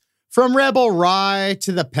Aerobics, from Rebel Rye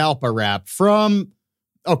to the Palpa Rap, from...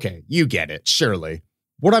 Okay, you get it, surely.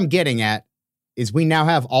 What I'm getting at is we now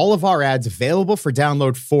have all of our ads available for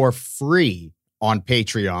download for free on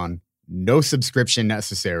Patreon. No subscription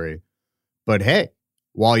necessary. But hey,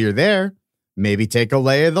 while you're there, maybe take a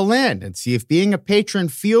lay of the land and see if being a patron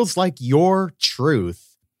feels like your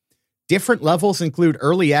truth. Different levels include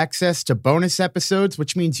early access to bonus episodes,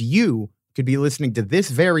 which means you could be listening to this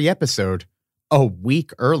very episode a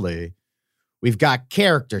week early. We've got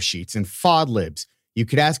character sheets and FOD libs. You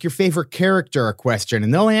could ask your favorite character a question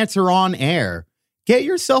and they'll answer on air. Get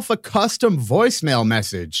yourself a custom voicemail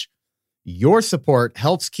message. Your support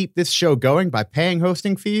helps keep this show going by paying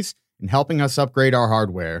hosting fees and helping us upgrade our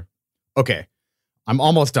hardware. Okay, I'm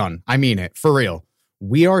almost done. I mean it, for real.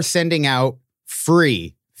 We are sending out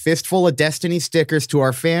free Fistful of Destiny stickers to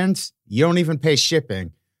our fans. You don't even pay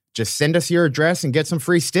shipping. Just send us your address and get some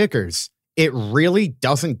free stickers. It really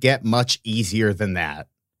doesn't get much easier than that.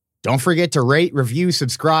 Don't forget to rate, review,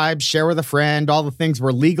 subscribe, share with a friend, all the things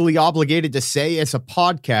we're legally obligated to say as a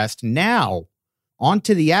podcast. Now, on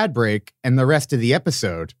to the ad break and the rest of the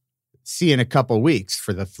episode. See you in a couple weeks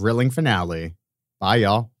for the thrilling finale. Bye,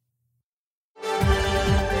 y'all.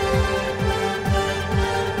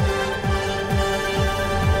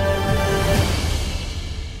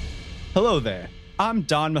 Hello there. I'm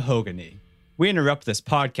Don Mahogany. We interrupt this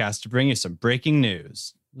podcast to bring you some breaking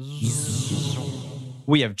news.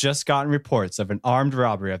 We have just gotten reports of an armed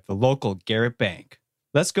robbery at the local Garrett Bank.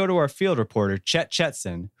 Let's go to our field reporter, Chet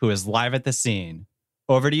Chetson, who is live at the scene.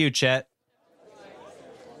 Over to you, Chet.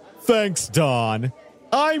 Thanks, Don.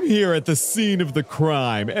 I'm here at the scene of the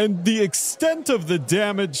crime, and the extent of the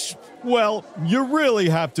damage, well, you really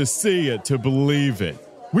have to see it to believe it.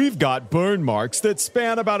 We've got burn marks that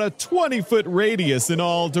span about a 20-foot radius in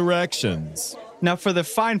all directions. Now, for the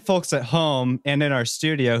fine folks at home and in our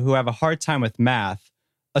studio who have a hard time with math,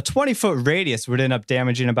 a 20-foot radius would end up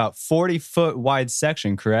damaging about 40-foot wide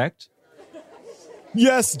section, correct?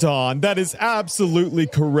 Yes, Don, that is absolutely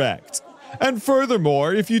correct. And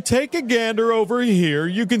furthermore, if you take a gander over here,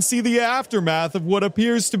 you can see the aftermath of what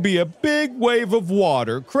appears to be a big wave of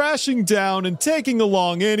water crashing down and taking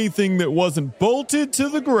along anything that wasn't bolted to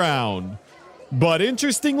the ground. But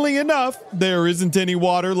interestingly enough, there isn't any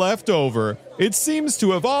water left over. It seems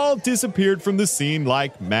to have all disappeared from the scene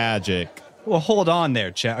like magic. Well, hold on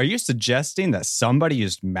there, Chet. Are you suggesting that somebody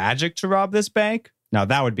used magic to rob this bank? Now,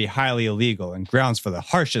 that would be highly illegal and grounds for the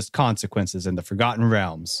harshest consequences in the Forgotten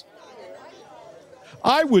Realms.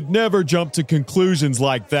 I would never jump to conclusions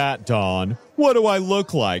like that, Don. What do I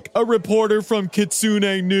look like? A reporter from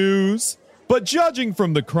Kitsune News? But judging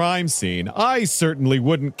from the crime scene, I certainly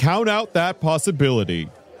wouldn't count out that possibility.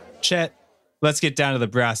 Chet, let's get down to the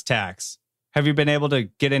brass tacks. Have you been able to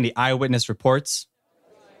get any eyewitness reports?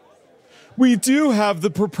 We do have the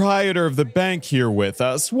proprietor of the bank here with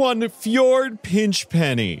us, one Fjord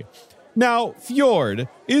Pinchpenny. Now, Fjord,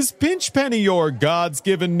 is Pinchpenny your God's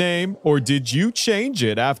given name, or did you change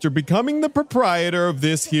it after becoming the proprietor of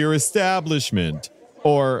this here establishment?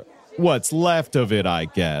 Or what's left of it, I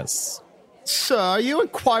guess. Sir, are you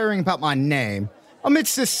inquiring about my name?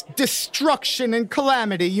 Amidst this destruction and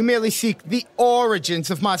calamity, you merely seek the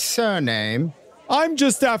origins of my surname. I'm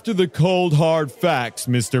just after the cold, hard facts,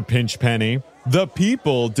 Mr. Pinchpenny. The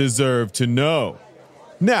people deserve to know.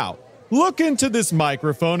 Now, look into this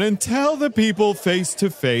microphone and tell the people face to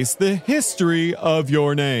face the history of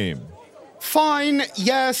your name. Fine,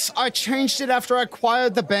 yes, I changed it after I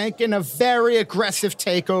acquired the bank in a very aggressive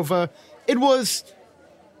takeover. It was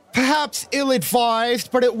perhaps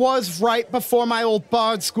ill-advised, but it was right before my old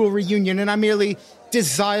Bard School reunion, and I merely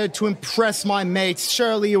desired to impress my mates.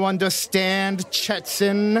 Surely you understand,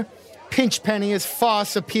 Chetson. Pinchpenny is far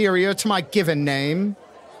superior to my given name.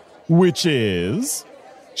 Which is?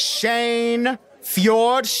 Shane.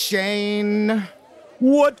 Fjord Shane.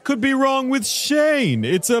 What could be wrong with Shane?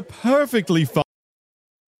 It's a perfectly fine...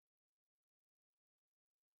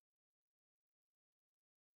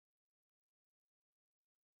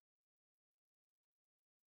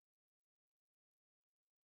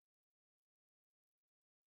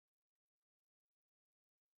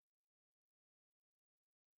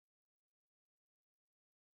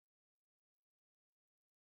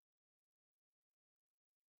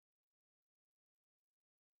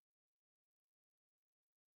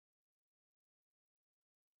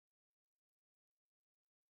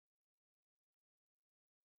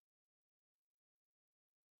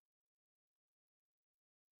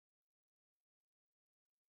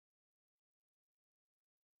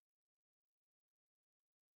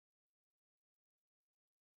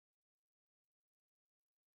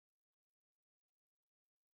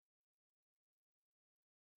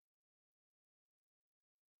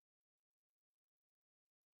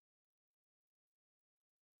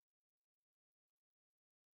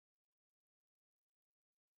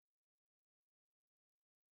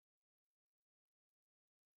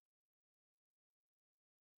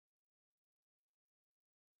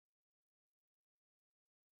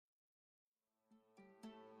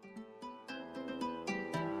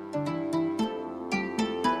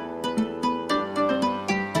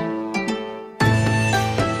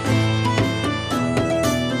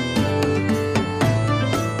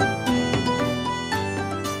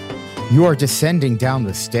 You are descending down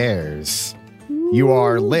the stairs. You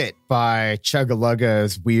are lit by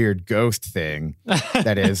Chuggalugga's weird ghost thing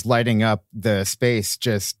that is lighting up the space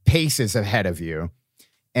just paces ahead of you.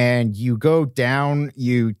 And you go down,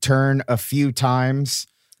 you turn a few times.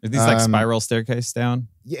 Are these like spiral staircase down?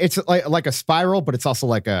 It's like a spiral, but it's also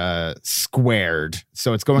like a squared.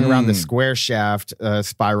 So it's going around the square shaft,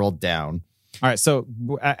 spiraled down. All right, so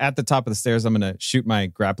at the top of the stairs, I'm going to shoot my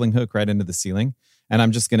grappling hook right into the ceiling, and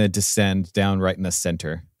I'm just going to descend down right in the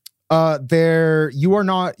center. You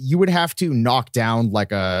would have to knock down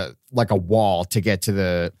like a wall to get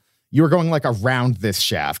to you were going like around this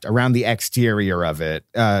shaft, around the exterior of it.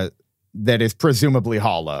 that is presumably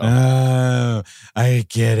hollow. Oh, I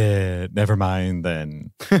get it. Never mind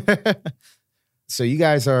then. So you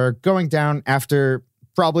guys are going down after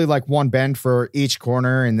probably like one bend for each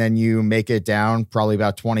corner, and then you make it down probably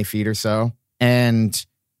about 20 feet or so. And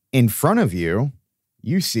in front of you,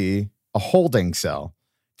 you see a holding cell.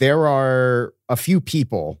 There are a few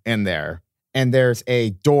people in there, and there's a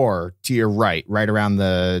door to your right around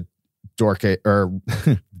the door case.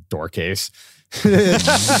 You're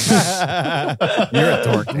a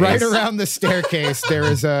dork. Right around the staircase, there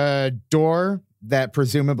is a door that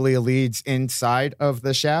presumably leads inside of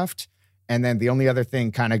the shaft. And then the only other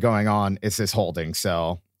thing kind of going on is this holding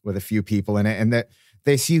cell with a few people in it. And that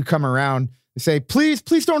they see you come around. They say, please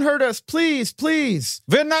don't hurt us. Please.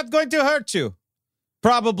 We're not going to hurt you.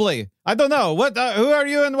 Probably. I don't know. What? Who are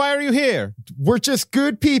you and why are you here? We're just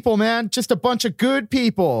good people, man. Just a bunch of good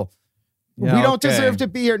people. Yeah, we don't okay. deserve to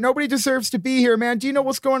be here. Nobody deserves to be here, man. Do you know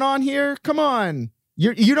what's going on here? Come on.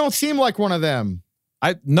 You don't seem like one of them.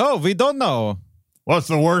 No, we don't know. What's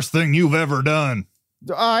the worst thing you've ever done?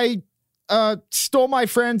 I stole my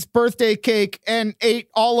friend's birthday cake and ate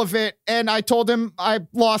all of it, and I told him I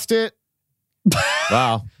lost it.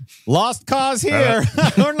 Wow. Lost cause here.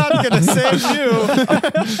 We're not going to save you.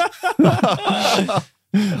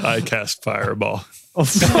 I cast Fireball.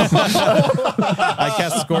 I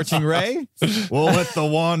cast Scorching Ray. We'll let the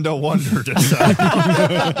Wand of Wonder decide.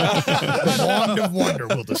 The Wand of Wonder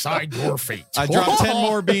will decide your fate. I dropped 10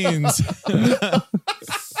 more beans.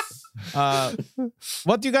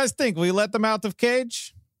 What do you guys think? Will you let them out of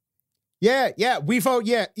cage? Yeah, we vote.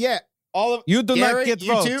 Yeah. All of You do Garrett, not get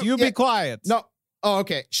you vote. too? You Yeah. be quiet. No. Oh,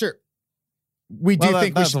 okay, sure. We do Well,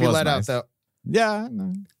 think we that should be was let nice. out, though. Yeah.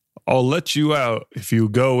 No. I'll let you out if you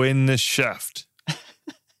go in this shaft.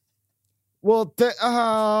 Well,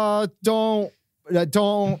 don't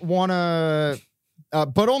want to.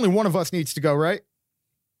 But only one of us needs to go, right?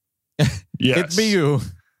 Yes. It be you.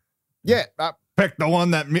 Yeah. Pick the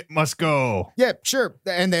one that must go. Yeah, sure.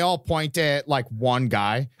 And they all point at like one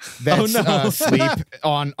guy that's Oh, no. asleep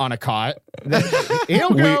on a cot. He'll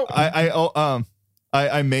go.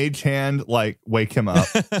 I mage hand, like, wake him up.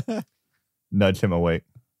 Nudge him awake.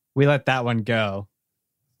 We let that one go.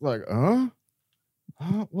 Like,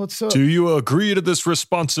 what's up? Do you agree to this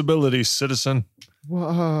responsibility, citizen?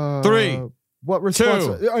 3, What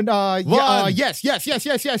responsibility? one. Yes.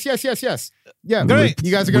 Yeah, Great.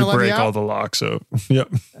 You guys are gonna we let me break all out. the locks up.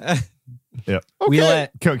 Yep. Okay. We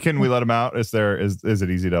let Can we let him out? Is it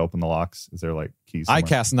easy to open the locks? Is there like keys? I somewhere?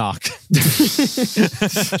 cast knock.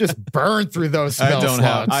 Just burn through those spell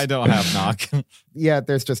slots. I don't have knock. Yeah,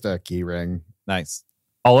 there's just a key ring. Nice.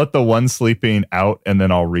 I'll let the one sleeping out, and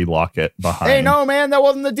then I'll relock it behind. Hey, no, man, that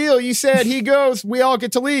wasn't the deal. You said he goes, we all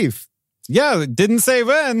get to leave. Yeah, didn't say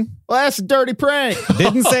when. Well, that's a dirty prank.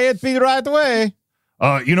 Didn't say it be right away.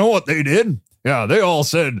 You know what they did? Yeah, they all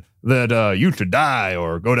said that you should die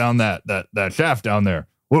or go down that shaft down there.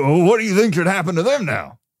 What do you think should happen to them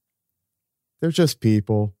now? They're just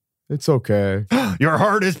people. It's okay. Your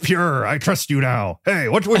heart is pure. I trust you now. Hey,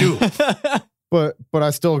 what should we do? But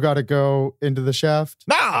I still got to go into the shaft.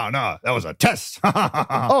 No, that was a test.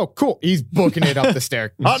 Oh, cool. He's booking it up the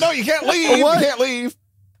stair. Oh, no, you can't leave. What? You can't leave.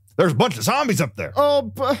 There's a bunch of zombies up there. Oh,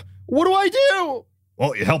 but what do I do?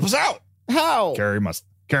 Well, you help us out. How? Carry my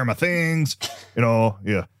things.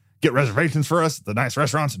 You get reservations for us at the nice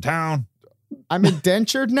restaurants in town. I'm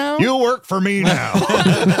indentured now? You work for me now.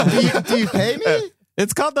 do you pay me?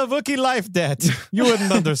 It's called the Wookiee life debt. You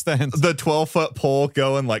wouldn't understand. The 12-foot pole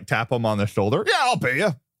go and like tap him on the shoulder. Yeah, I'll pay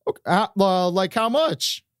you. Like how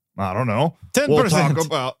much? I don't know. 10%. We'll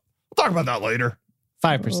talk about that later.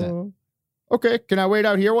 5%. Okay. Can I wait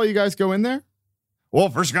out here while you guys go in there? Well,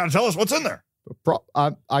 first you got to tell us what's in there.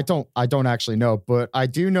 I don't actually know, but I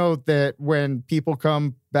do know that when people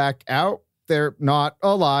come back out, they're not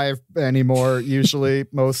alive anymore. Usually,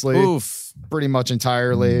 mostly, Oof. pretty much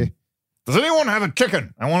entirely. Does anyone have a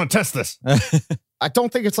chicken? I want to test this. I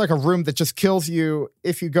don't think it's like a room that just kills you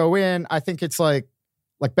if you go in. I think it's like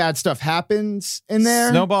bad stuff happens in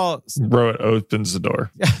there. Snowball. Bro, it opens the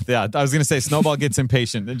door. Yeah, I was going to say Snowball gets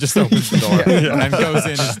impatient and just opens the door and goes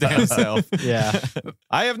in his damn self. Yeah.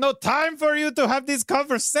 I have no time for you to have these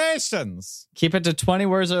conversations. Keep it to 20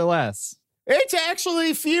 words or less. It's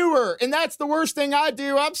actually fewer, and that's the worst thing I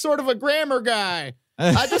do. I'm sort of a grammar guy.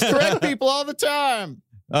 I just correct people all the time.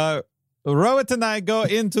 Rowett and I go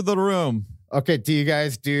into the room. Okay, do you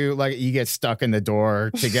guys do like you get stuck in the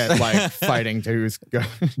door to get like fighting to who's go?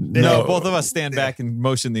 No, both of us stand back and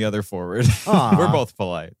motion the other forward. Aw. We're both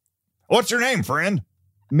polite. What's your name, friend?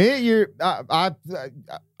 Me,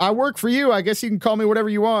 I work for you. I guess you can call me whatever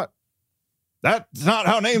you want. That's not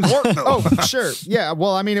how names work, though. Oh, sure. Yeah.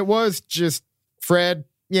 Well, I mean, it was just Fred.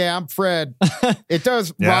 Yeah, I'm Fred. It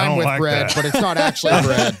does Yeah, I rhyme don't with like bread, that. but it's not actually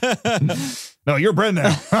bread. No, you're Brent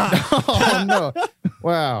now. Oh, no.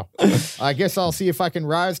 Wow. I guess I'll see if I can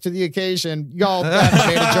rise to the occasion. Y'all haven't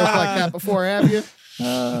made a joke like that before, have you?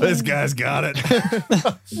 This guy's got it.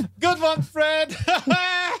 Good one, Fred.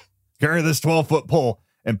 Carry this 12-foot pole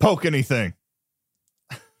and poke anything.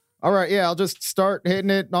 All right, yeah, I'll just start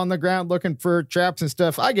hitting it on the ground looking for traps and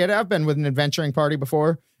stuff. I get it. I've been with an adventuring party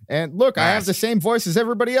before. And look, I have the same voice as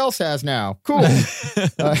everybody else has now. Cool.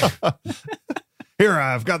 Here,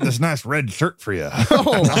 I've got this nice red shirt for you.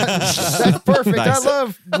 Oh, that's perfect. Nice. I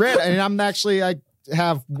love red. And I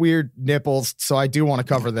have weird nipples, so I do want to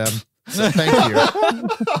cover them. So thank you.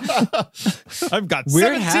 I've got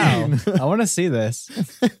Weird 17. how. I want to see this.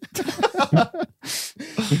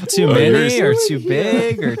 Too many or too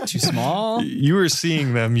big or too small? You were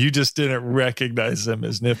seeing them. You just didn't recognize them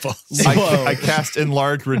as nipples. I cast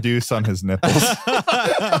enlarge reduce on his nipples.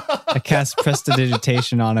 I cast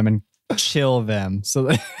prestidigitation on them and chill them so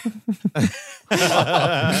that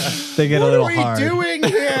they get a little What are hard. we doing Oh,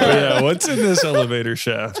 here? yeah, what's in this elevator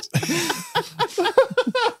shaft?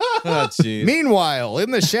 Oh, jeez. Meanwhile,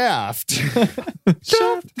 in the shaft.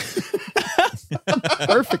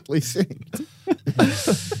 Perfectly synced.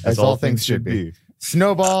 As all things should be.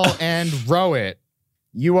 Snowball and Rowit,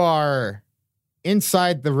 you are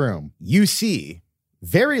inside the room. You see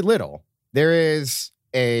very little. There is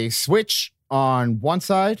a switch on one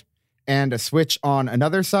side and a switch on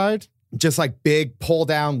another side, just like big pull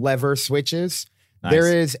down lever switches. Nice.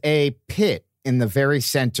 There is a pit in the very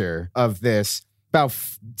center of this, about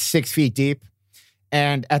 6 feet deep.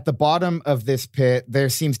 And at the bottom of this pit, there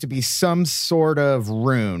seems to be some sort of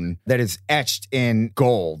rune that is etched in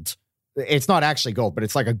gold. It's not actually gold, but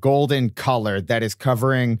it's like a golden color that is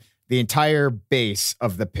covering the entire base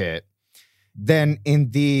of the pit. Then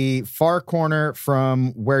in the far corner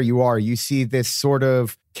from where you are, you see this sort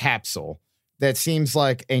of capsule that seems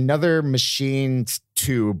like another machine's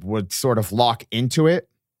tube would sort of lock into it.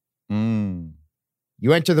 Mm.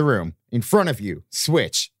 You enter the room. In front of you,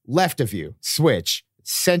 switch. Left of you, switch.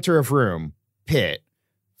 Center of room, pit.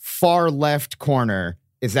 Far left corner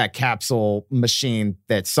is that capsule machine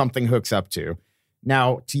that something hooks up to.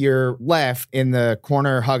 Now, to your left, in the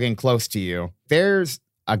corner hugging close to you, there's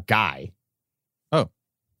a guy.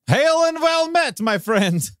 Hail and well met, my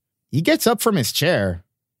friend. He gets up from his chair.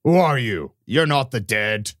 Who are you? You're not the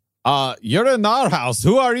dead. You're in our house.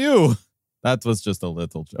 Who are you? That was just a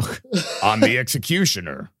little joke. I'm the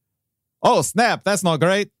executioner. Oh, snap. That's not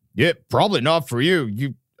great. Yeah, probably not for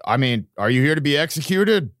you. Are you here to be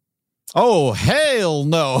executed? Oh, hell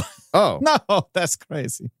no. Oh, No, that's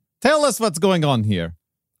crazy. Tell us what's going on here.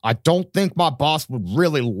 I don't think my boss would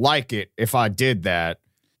really like it if I did that.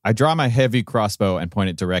 I draw my heavy crossbow and point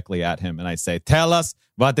it directly at him, and I say, "Tell us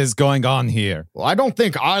what is going on here." Well, I don't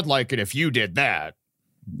think I'd like it if you did that.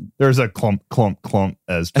 There's a clump, clump, clump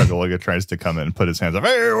as Chuggaluga tries to come in and put his hands up.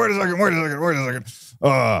 Hey, wait a second.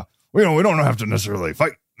 We don't have to necessarily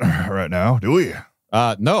fight right now, do we?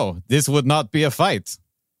 No, this would not be a fight.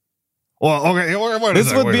 Well, okay. Wait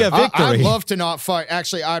This would be a victory. I'd love to not fight.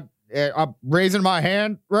 Actually, I'm raising my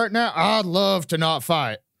hand right now. I'd love to not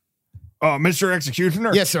fight. Mr.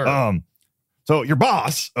 Executioner? Yes, sir. So your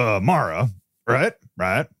boss, Mara, right?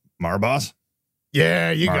 Mara boss?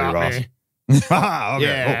 Yeah, you Mara got boss. me. Okay.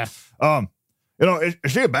 Yeah. Cool.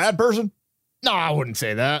 Is she a bad person? No, I wouldn't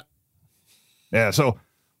say that. Yeah, so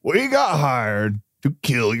we got hired to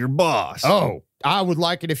kill your boss. Oh, I would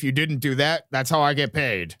like it if you didn't do that. That's how I get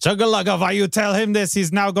paid. Chugalaga, why you tell him this?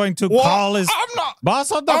 He's now going to Well, call his I'm not.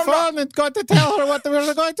 boss on the I'm phone and going to tell her what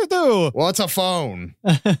we're going to do. Well, it's a phone.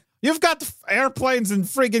 You've got airplanes and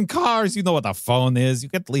friggin' cars. You know what a phone is. You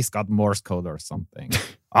at least got Morse code or something.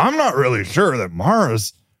 I'm not really sure that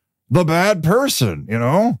Mara's the bad person,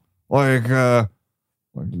 like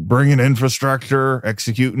bringing infrastructure,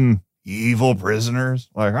 executing evil prisoners.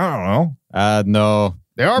 Like, I don't know. No.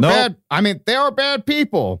 They are No. bad. I mean, they are bad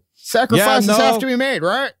people. Sacrifices no. have to be made,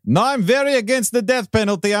 right? No, I'm very against the death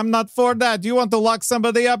penalty. I'm not for that. You want to lock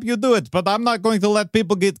somebody up, you do it. But I'm not going to let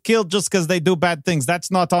people get killed just because they do bad things.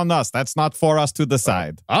 That's not on us. That's not for us to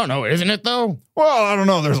decide. I don't know, isn't it though? Well, I don't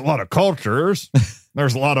know. There's a lot of cultures.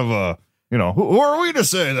 There's a lot of, who are we to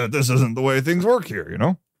say that this isn't the way things work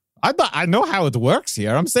here, I know how it works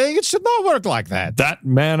here. I'm saying it should not work like that. That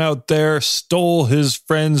man out there stole his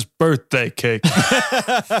friend's birthday cake.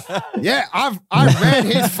 Yeah, I read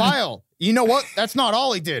his file. You know what? That's not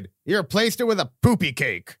all he did. He replaced it with a poopy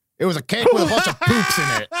cake. It was a cake with a bunch of poops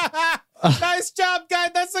in it. Nice job, guy.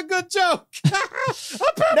 That's a good joke. No,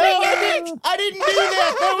 I didn't do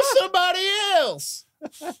that. That was somebody else.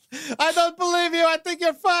 I don't believe you. I think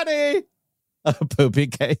you're funny. A poopy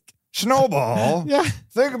cake. Snowball, Yeah.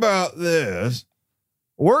 think about this.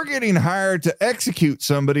 We're getting hired to execute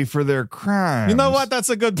somebody for their crime. You know what? That's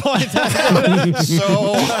a good point.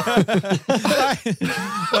 So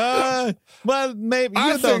well, maybe you I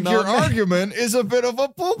don't think know. your argument is a bit of a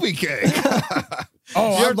poopy cake.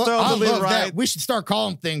 Oh, You're I totally love right. that. We should start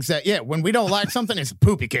calling things that. Yeah, when we don't like something, it's a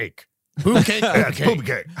poopy cake. Poopy cake. Poopy cake. Poopy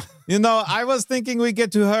cake. You know, I was thinking we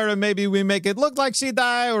get to her and maybe we make it look like she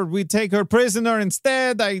died, or we take her prisoner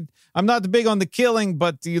instead. I'm not big on the killing,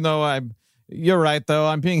 but you know, you're right though.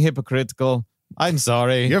 I'm being hypocritical. I'm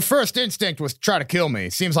sorry. Your first instinct was to try to kill me.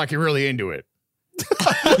 Seems like you're really into it.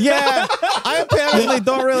 Yeah, I apparently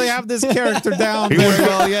don't really have this character down very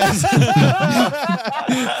well yet.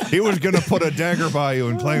 He was going to put a dagger by you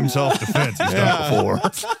and claim self-defense. He's done before.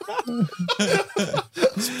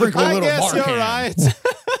 Sprinkle a I little guess you're Marcan. right.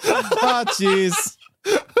 Oh, jeez.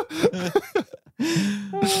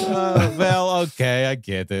 Well, okay, I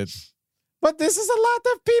get it. But this is a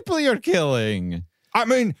lot of people you're killing. I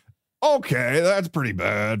mean, okay, that's pretty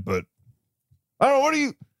bad, but I don't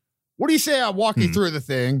know. What do you say I walk you through the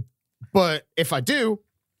thing, but if I do,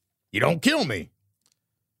 you don't kill me.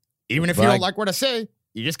 Even if you Like- don't like what I say,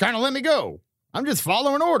 you just kind of let me go. I'm just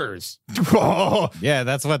following orders. Oh, Yeah,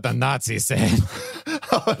 that's what the Nazi said.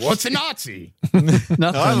 What's a Nazi? Nothing.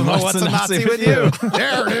 I don't know what's a Nazi with you.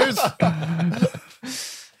 There it is.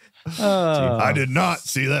 I did not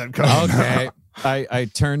see that coming. Okay. I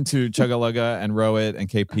turn to Chuggalugga and Rowit and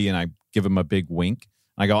KP and I give him a big wink.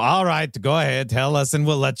 I go, all right, go ahead, tell us and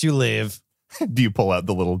we'll let you live. Do you pull out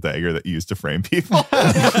the little dagger that you used to frame people?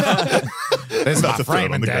 This is About my to throw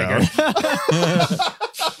it on framing the dagger.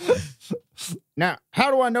 Now,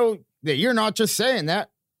 how do I know that you're not just saying that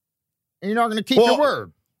and you're not going to keep Well, your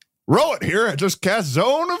word? Row it here. I just cast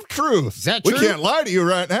Zone of Truth. Is that We true? can't lie to you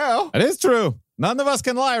right now. It is true. None of us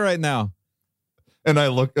can lie right now. And I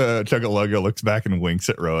look, Chuggalugga looks back and winks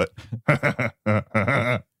at Rowit.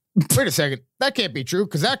 Wait a second. That can't be true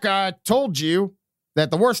because that guy told you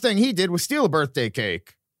that the worst thing he did was steal a birthday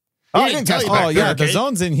cake. He I didn't didn't tell tell you you about Oh, yeah, the cake.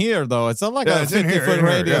 zone's in here, though. It's not like Yeah, a it's in here, 50-foot in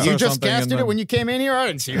here, radius yeah. You or just something. casted it when you came in here? I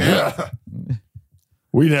didn't see that.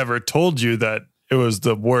 We never told you that it was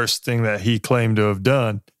the worst thing that he claimed to have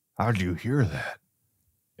done. How'd you hear that?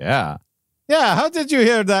 Yeah. Yeah, how did you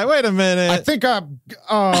hear that? Wait a minute. I think I. Throw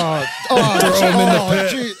him in the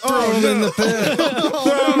pit. Geez. Throw him in the pit.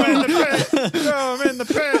 Throw him in the pit. Throw him in the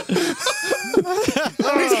pit.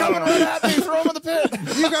 He's coming right at me. Throw him in the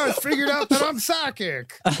pit. You guys figured out that I'm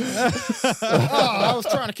psychic. I was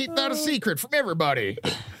trying to keep that a secret from everybody.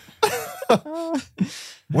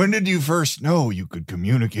 When did you first know you could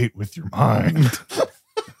communicate with your mind?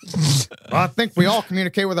 I think we all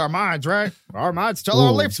communicate with our minds, right? Our minds tell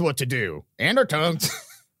our lips what to do and our tongues.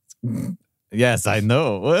 Yes, I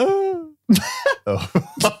know.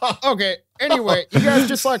 Okay, anyway, you guys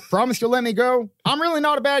just like promise you'll let me go. I'm really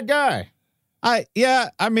not a bad guy. I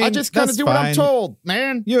mean, I just kind of that's do what I'm fine. told,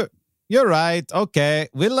 man. You're right. Okay,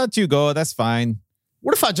 we'll let you go. That's fine.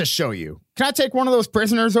 What if I just show you? Can I take one of those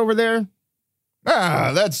prisoners over there?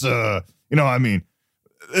 That's, I mean,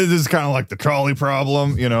 this is kind of like the trolley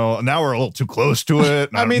problem. Now we're a little too close to it.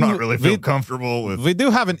 And I mean, I'm not really feel we- comfortable with. We do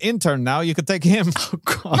have an intern now. You could take him.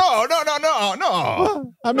 No. I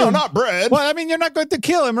mean, No, not bread. Well, I mean, you're not going to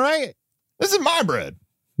kill him, right? This is my bread.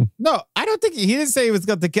 No, I don't think he didn't say he was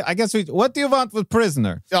going to kill. I guess what do you want with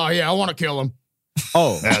prisoner? Oh, yeah, I want to kill him.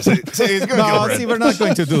 Oh, Yeah, see, he's going to kill no, bread. see, we're not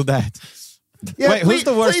going to do that. Yeah, Wait, who's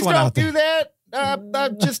the worst please one don't out there? do that.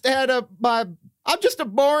 I've just had I'm just a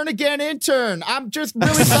born again intern. I'm just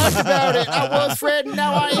really psyched about it. I was Fred and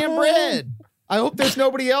now I am Bread. I hope there's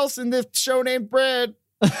nobody else in this show named Bread.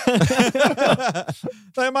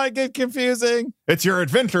 That might get confusing. It's your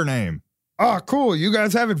adventure name. Oh, cool. You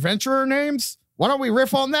guys have adventurer names? Why don't we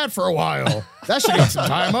riff on that for a while? That should get some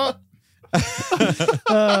time up.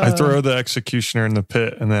 I throw the executioner in the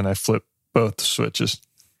pit and then I flip both the switches.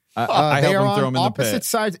 I They help are him throw on him in the opposite pit.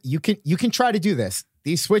 sides. You can try to do this.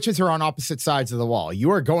 These switches are on opposite sides of the wall. You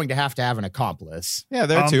are going to have an accomplice. Yeah,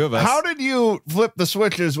 there are two of us. How did you flip the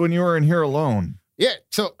switches when you were in here alone? Yeah,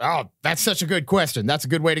 so that's such a good question. That's a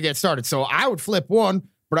good way to get started. So I would flip one,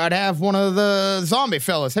 but I'd have one of the zombie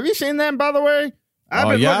fellas. Have you seen them, by the way? I've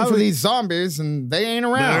been yeah, looking for these zombies, and they ain't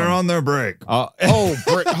around. They're on their break. They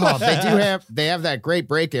have that great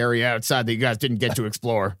break area outside that you guys didn't get to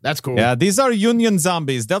explore. That's cool. Yeah, these are union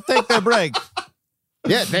zombies. They'll take their break.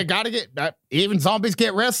 Yeah, they got to get, even zombies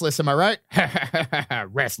get restless. Am I right?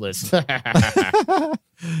 Restless.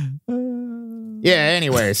 Yeah,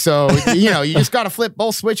 anyway, so, you just got to flip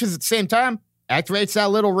both switches at the same time. Activates that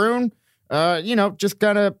little rune. Just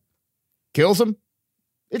kind of kills him.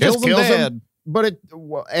 It Kills just him kills him. dead. But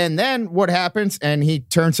and then what happens? And he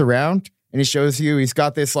turns around and he shows you he's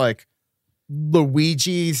got this like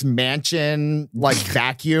Luigi's Mansion like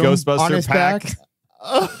vacuum Ghostbuster on his pack.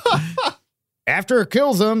 back. After it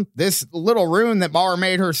kills him, this little rune that Mara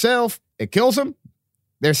made herself, it kills him.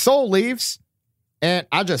 Their soul leaves, and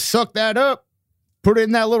I just suck that up, put it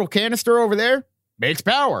in that little canister over there. Makes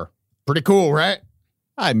power. Pretty cool, right?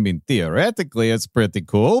 I mean, theoretically, it's pretty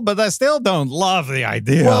cool, but I still don't love the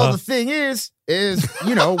idea. Well, the thing is,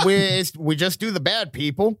 we just do the bad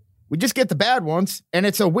people. We just get the bad ones, and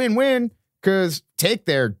it's a win-win because take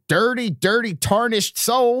their dirty, tarnished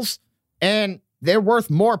souls, and they're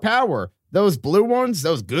worth more power. Those blue ones,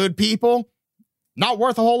 those good people, not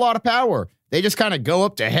worth a whole lot of power. They just kind of go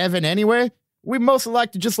up to heaven anyway. We mostly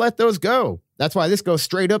like to just let those go. That's why this goes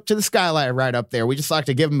straight up to the skylight right up there. We just like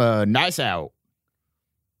to give them a nice out.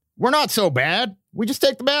 We're not so bad. We just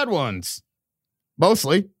take the bad ones.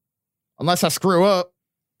 Mostly. Unless I screw up.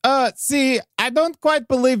 See, I don't quite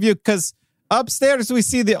believe you because upstairs we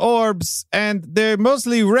see the orbs and they're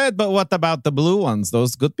mostly red, but what about the blue ones?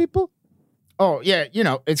 Those good people? Oh, yeah,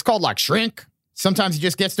 it's called like shrink. Sometimes you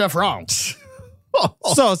just get stuff wrong.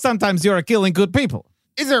 So sometimes you're killing good people.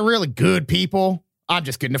 Is there really good people? I'm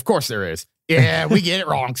just kidding. Of course there is. Yeah, we get it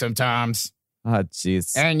wrong sometimes. Oh,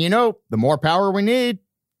 jeez. And the more power we need,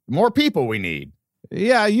 the more people we need.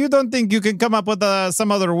 Yeah, you don't think you can come up with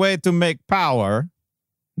some other way to make power?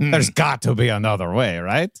 There's got to be another way,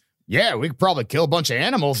 right? Yeah, we could probably kill a bunch of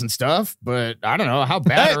animals and stuff, but I don't know. How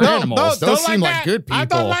bad are animals? Those seem like good people. I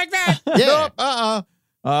don't like that.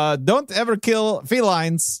 Yeah. Don't ever kill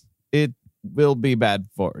felines. It will be bad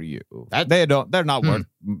for you. They're not worth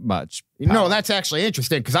much. That's actually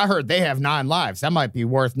interesting because I heard they have 9 lives. That might be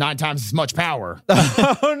worth 9 times as much power.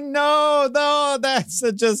 Oh, no, that's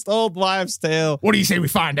just old wives' tale. What do you say we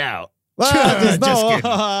find out? Just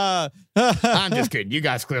kidding. I'm just kidding. You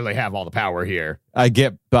guys clearly have all the power here. I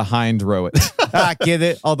get behind Rowett. I get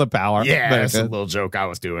it. All the power. Yeah, Very that's a good. little joke I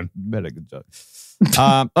was doing. Very good joke.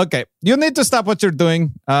 Okay. You need to stop what you're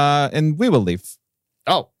doing, and we will leave.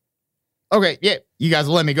 Oh, okay. Yeah. You guys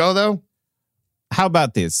will let me go, though? How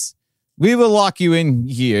about this? We will lock you in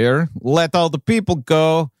here, let all the people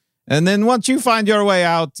go, and then once you find your way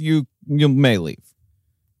out, you may leave.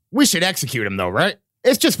 We should execute him, though, right?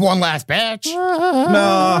 It's just one last batch.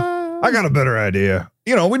 No, I got a better idea.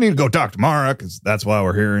 We need to go talk to Mara because that's why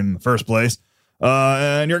we're here in the first place.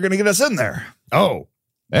 And you're going to get us in there. Oh,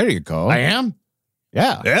 There you go. I am?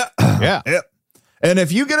 Yeah. Yeah. Yeah. Yep. And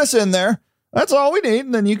if you get us in there, that's all we need.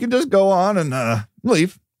 And then you can just go on and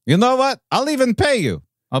leave. You know what? I'll even pay you.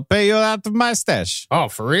 I'll pay you out of my stash. Oh,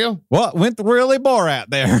 for real? What went really Borat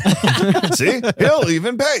there? See? He'll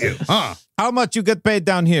even pay you. Huh. How much you get paid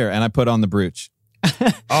down here? And I put on the brooch.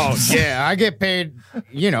 Oh, yeah. I get paid,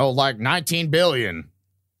 like 19 billion.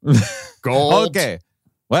 Gold. Okay.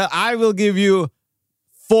 Well, I will give you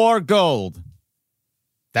 4 gold.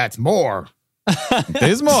 That's more.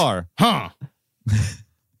 There's more. Huh.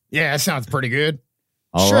 Yeah, that sounds pretty good.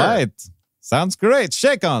 All right. Sounds great.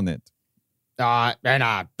 Shake on it. And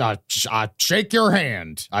I shake your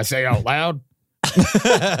hand. I say out loud.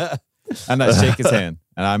 And I shake his hand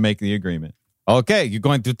and I make the agreement. Okay, you're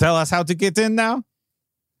going to tell us how to get in now?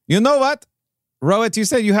 You know what? Rowett, you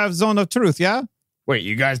said you have Zone of Truth, yeah? Wait,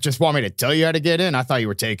 you guys just want me to tell you how to get in? I thought you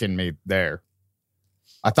were taking me there.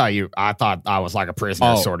 I thought I was like a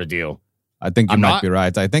prisoner sort of deal. I think you I'm might not? be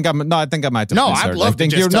right. I think I might have No, misheard. I'd love I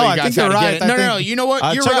think to just tell you guys how to right. get in. No, you know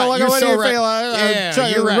what? You're Chugga right. You're what do so you right. feel? Yeah,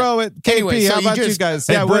 you're right. Rowett, KP, Anyway, so how you about you just- guys?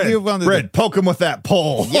 Hey, Yeah, what do you want to do? Brett, poke him with that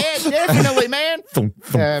pole. Yeah, definitely, man.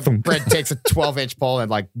 Brett takes a 12-inch pole and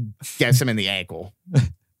like gets him in the ankle.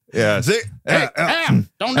 Yeah, see? Hey,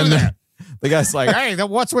 don't do that. The guy's like, hey,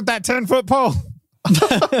 what's with that 10-foot pole? That's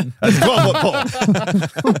a 12-foot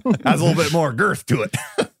pole. Has a little bit more girth to it.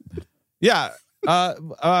 Yeah.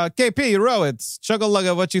 KP, Rowett,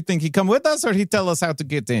 Chugga what you think? He come with us or he tell us how to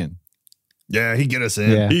get in? Yeah, he get us in.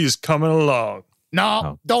 Yeah. He's coming along.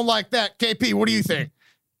 No, don't like that. KP, what do you think?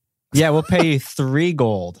 Yeah, we'll pay you 3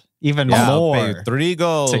 gold, even I'll pay you more 3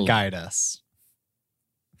 gold. to guide us.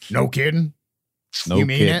 No kidding. No You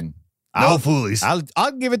mean kidding. No foolies.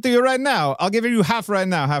 I'll give it to you right now. I'll give you half right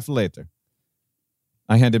now, half later.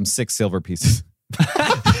 I hand him 6 silver pieces.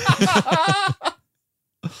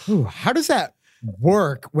 Ooh, how does that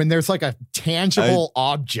work when there's like a tangible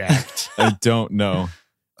object? I don't know.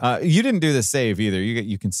 You didn't do the save either.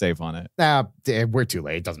 You can save on it. We're too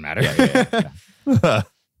late. Doesn't matter. Yeah.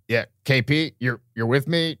 Yeah, KP, you're with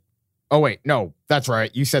me? Oh, wait, no, that's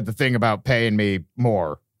right. You said the thing about paying me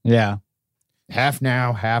more. Yeah. Half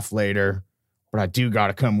now, half later, but I do got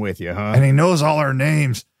to come with you, huh? And he knows all our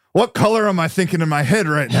names. What color am I thinking in my head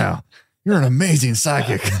right now? You're an amazing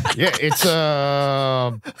psychic. Yeah, it's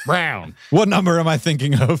brown. What number am I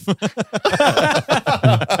thinking of?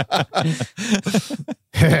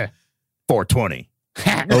 420.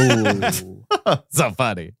 Oh, so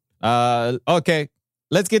funny. Okay,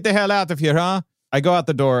 let's get the hell out of here, huh? I go out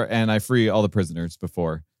the door and I free all the prisoners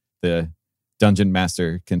before the dungeon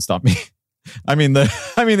master can stop me. I mean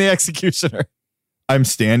the executioner. I'm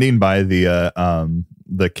standing by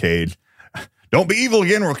the cage. Don't be evil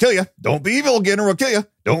again or we'll kill you. Don't be evil again or we'll kill you.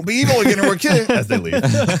 Don't be evil again or we'll kill you. As they leave. And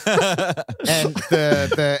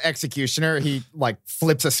the executioner, he like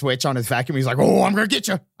flips a switch on his vacuum. He's like, "Oh, I'm gonna get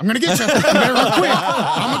you. I'm gonna get you. You better run quick.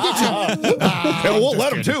 I'm gonna get you." Yeah, we'll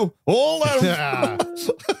let him too. We'll let him.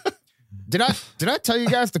 Did I tell you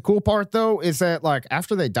guys the cool part though is that like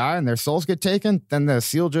after they die and their souls get taken, then the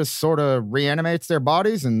seal just sort of reanimates their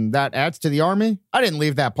bodies and that adds to the army? I didn't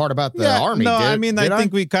leave that part about the army. No, did, I mean, did I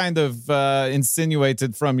think we kind of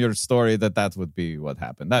insinuated from your story that would be what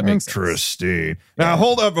happened. That makes sense. Interesting. Now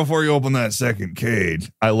hold up before you open that second cage.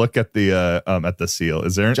 I look at the seal.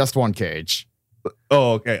 Is there just one cage?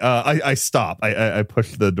 Oh, okay. I stop. I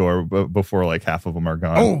push the door before like half of them are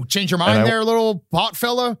gone. Oh, change your mind there, little pot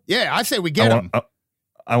fella? Yeah, I say we get him.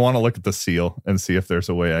 I want to look at the seal and see if there's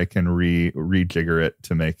a way I can rejigger it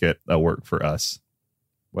to make it work for us.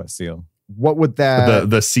 What seal? What would that?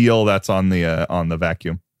 The seal that's on the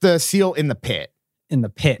vacuum. The seal in the pit. In the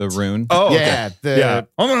pit. The rune. Oh, okay. Yeah. Yeah.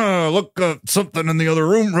 I'm gonna look at something in the other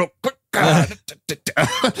room real quick. I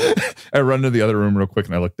run to the other room real quick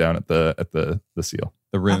and I look down at the seal.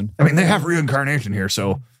 The rune. I mean, they have reincarnation here,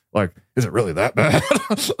 so like, is it really that bad?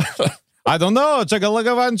 I don't know.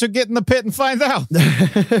 Chugga-lugga, why don't you get in the pit and find out?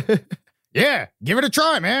 Yeah, give it a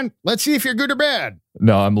try, man. Let's see if you're good or bad.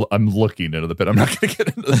 No, I'm looking into the pit. I'm not going to get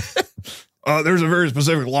into the pit. There's a very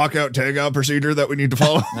specific lockout tagout procedure that we need to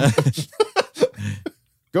follow.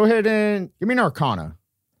 Go ahead and give me an Arcana.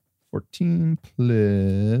 14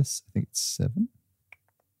 plus, I think it's 7.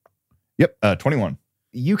 Yep, 21.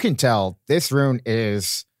 You can tell this rune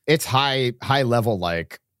it's high level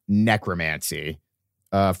like necromancy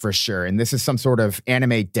for sure. And this is some sort of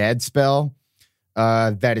animate dead spell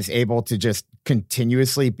that is able to just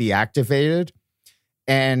continuously be activated.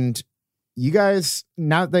 And you guys,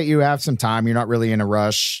 now that you have some time, you're not really in a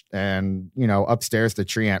rush, and upstairs the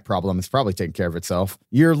tree ant problem is probably taking care of itself.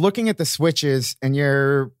 You're looking at the switches and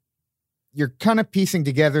you're kind of piecing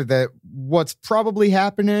together that what's probably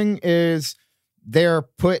happening is they're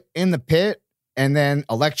put in the pit and then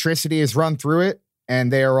electricity is run through it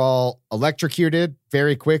and they are all electrocuted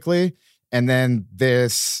very quickly. And then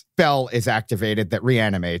this spell is activated that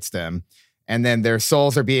reanimates them. And then their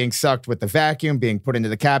souls are being sucked with the vacuum, being put into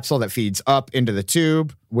the capsule that feeds up into the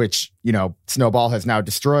tube, which, Snowball has now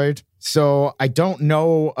destroyed. So I don't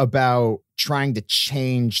know about trying to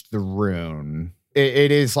change the rune.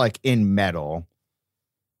 It is like in metal.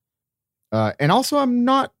 And also, I'm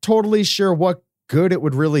not totally sure what good it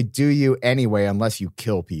would really do you anyway, unless you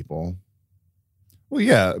kill people. Well,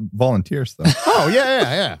 yeah, volunteers though. Oh,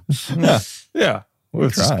 yeah. Yeah.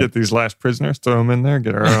 Let's just get these last prisoners, throw them in there,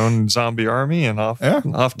 get our own zombie army, and off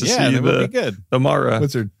to see that would be good. The Mara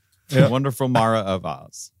wizard. Yeah. Wonderful Mara of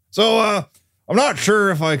Oz. So, I'm not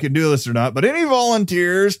sure if I can do this or not, but any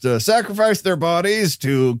volunteers to sacrifice their bodies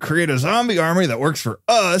to create a zombie army that works for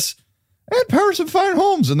us and power some fine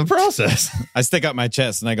homes in the process. I stick out my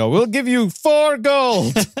chest and I go, "We'll give you 4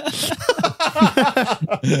 gold."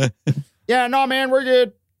 Yeah, no, man, we're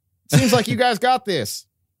good. Seems like you guys got this.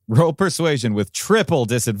 Roll persuasion with triple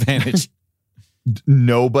disadvantage.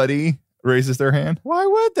 Nobody raises their hand. Why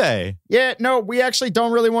would they? Yeah, no, we actually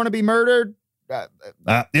don't really want to be murdered.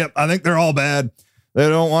 Yep, I think they're all bad. They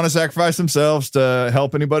don't want to sacrifice themselves to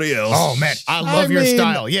help anybody else. Oh, man, I love your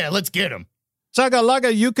style. Yeah, let's get them.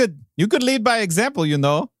 Chugga-lugga, you could lead by example,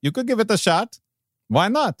 You could give it a shot. Why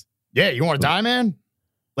not? Yeah, you want to die, man?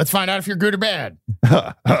 Let's find out if you're good or bad.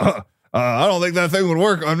 I don't think that thing would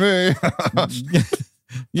work on me.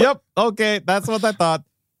 Yep, okay, that's what I thought.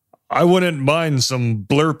 I wouldn't mind some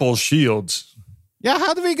blurple shields. Yeah,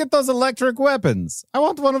 how do we get those electric weapons? I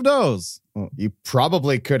want one of those. Well, you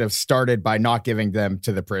probably could have started by not giving them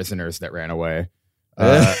to the prisoners that ran away.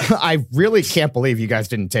 I really can't believe you guys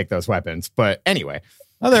didn't take those weapons. But anyway.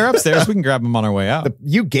 Oh, they're upstairs. We can grab them on our way out.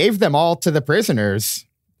 You gave them all to the prisoners.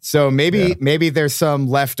 So maybe there's some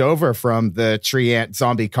left over from the tree ant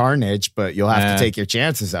zombie carnage, but you'll have to take your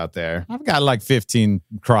chances out there. I've got like 15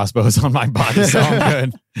 crossbows on my body, so I'm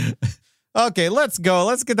good. Okay, let's go.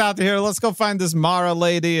 Let's get out of here. Let's go find this Mara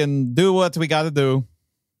lady and do what we got to do.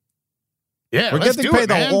 Yeah, We're getting paid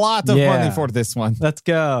a lot of money for this one. Let's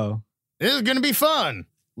go. This is going to be fun.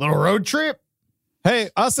 Little road trip. Hey,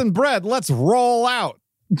 us and Bread, let's roll out.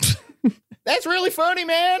 That's really funny,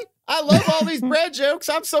 man. I love all these bread jokes.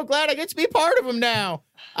 I'm so glad I get to be part of them now.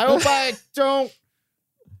 I hope I don't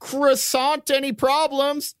croissant any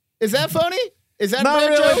problems. Is that funny? Is that Not a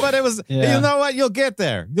bread really, joke? but it was, you know what? You'll get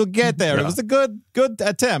there. You'll get there. It was a good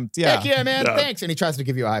attempt. Yeah. Heck yeah, man. Yeah. Thanks. And he tries to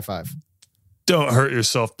give you a high five. Don't hurt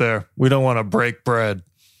yourself there. We don't want to break bread.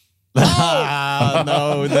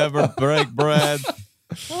 No, never break bread.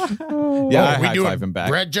 Yeah, I high-five him back.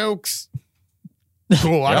 Bread jokes?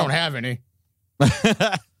 Cool. I don't have any.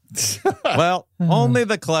 Well, only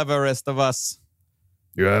the cleverest of us.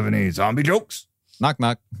 You have any zombie jokes? Knock,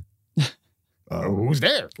 knock. Who's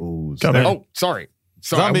there? Ooh, Come in. Oh, sorry.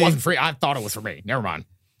 Sorry, Zombie. I wasn't free. I thought it was for me. Never mind.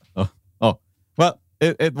 Oh, well,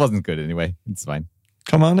 it wasn't good anyway. It's fine.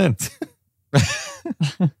 Come on in.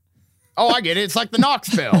 Oh, I get it. It's like the knock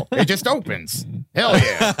spell. It just opens. Hell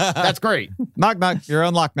yeah. That's great. Knock, knock. You're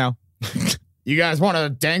unlocked now. You guys want to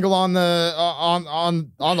dangle on the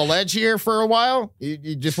on the ledge here for a while?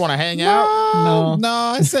 You just want to hang out? No,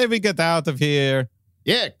 I say we get out of here.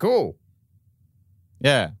 Yeah, cool.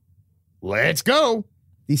 Yeah. Let's go.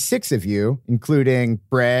 The six of you, including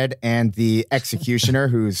Bread and the executioner,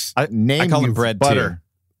 whose name I call him you've- Bread Butter. too.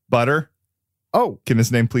 Butter. Oh, Can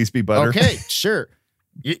his name please be Butter? okay, sure.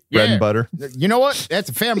 Bread Yeah. and Butter. You know what? That's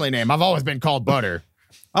a family name. I've always been called Butter.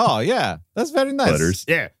 Oh, yeah. That's very nice. Butters.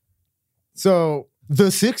 Yeah. So the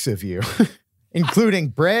six of you, including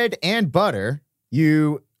Bread and Butter,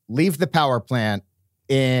 you leave the power plant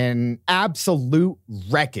in absolute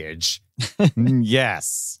wreckage.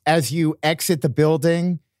 Yes. As you exit the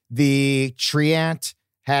building, the tree ant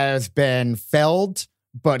has been felled,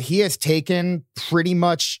 but he has taken pretty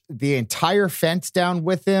much the entire fence down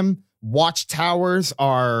with him. Watchtowers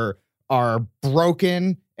are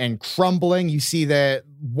broken and crumbling. You see that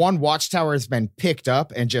one watchtower has been picked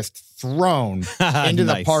up and just thrown into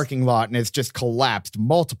the Nice. parking lot, and it's just collapsed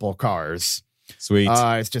multiple cars. Sweet.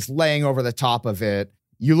 It's just laying over the top of it.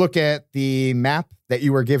 You look at the map that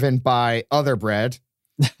you were given by Other Bread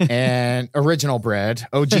and Original Bread,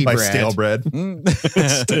 OG By Bread. stale bread.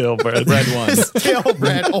 Stale bread. Bread one. Stale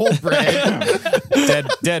bread, old bread.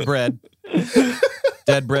 Dead bread.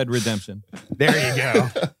 Dead bread redemption. There you go.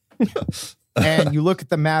 And you look at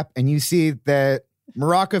the map and you see that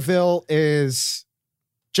Moroccoville is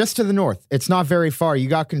just to the north. It's not very far. You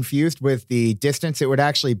got confused with the distance it would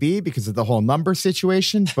actually be because of the whole number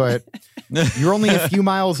situation, but you're only a few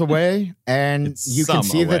miles away, and It's you can some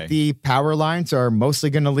see away. that the power lines are mostly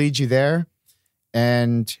going to lead you there.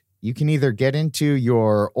 And you can either get into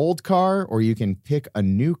your old car or you can pick a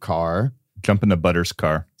new car. Jump into Butter's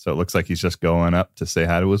car. So it looks like he's just going up to say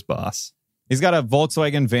hi to his boss. He's got a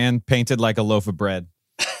Volkswagen van painted like a loaf of bread.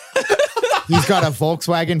 He's got a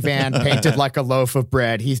Volkswagen van painted like a loaf of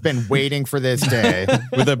bread. He's been waiting for this day.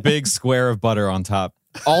 With a big square of butter on top.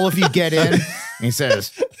 All of you get in, and he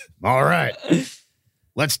says, "All right,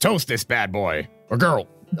 let's toast this bad boy or girl.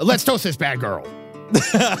 Let's toast this bad girl."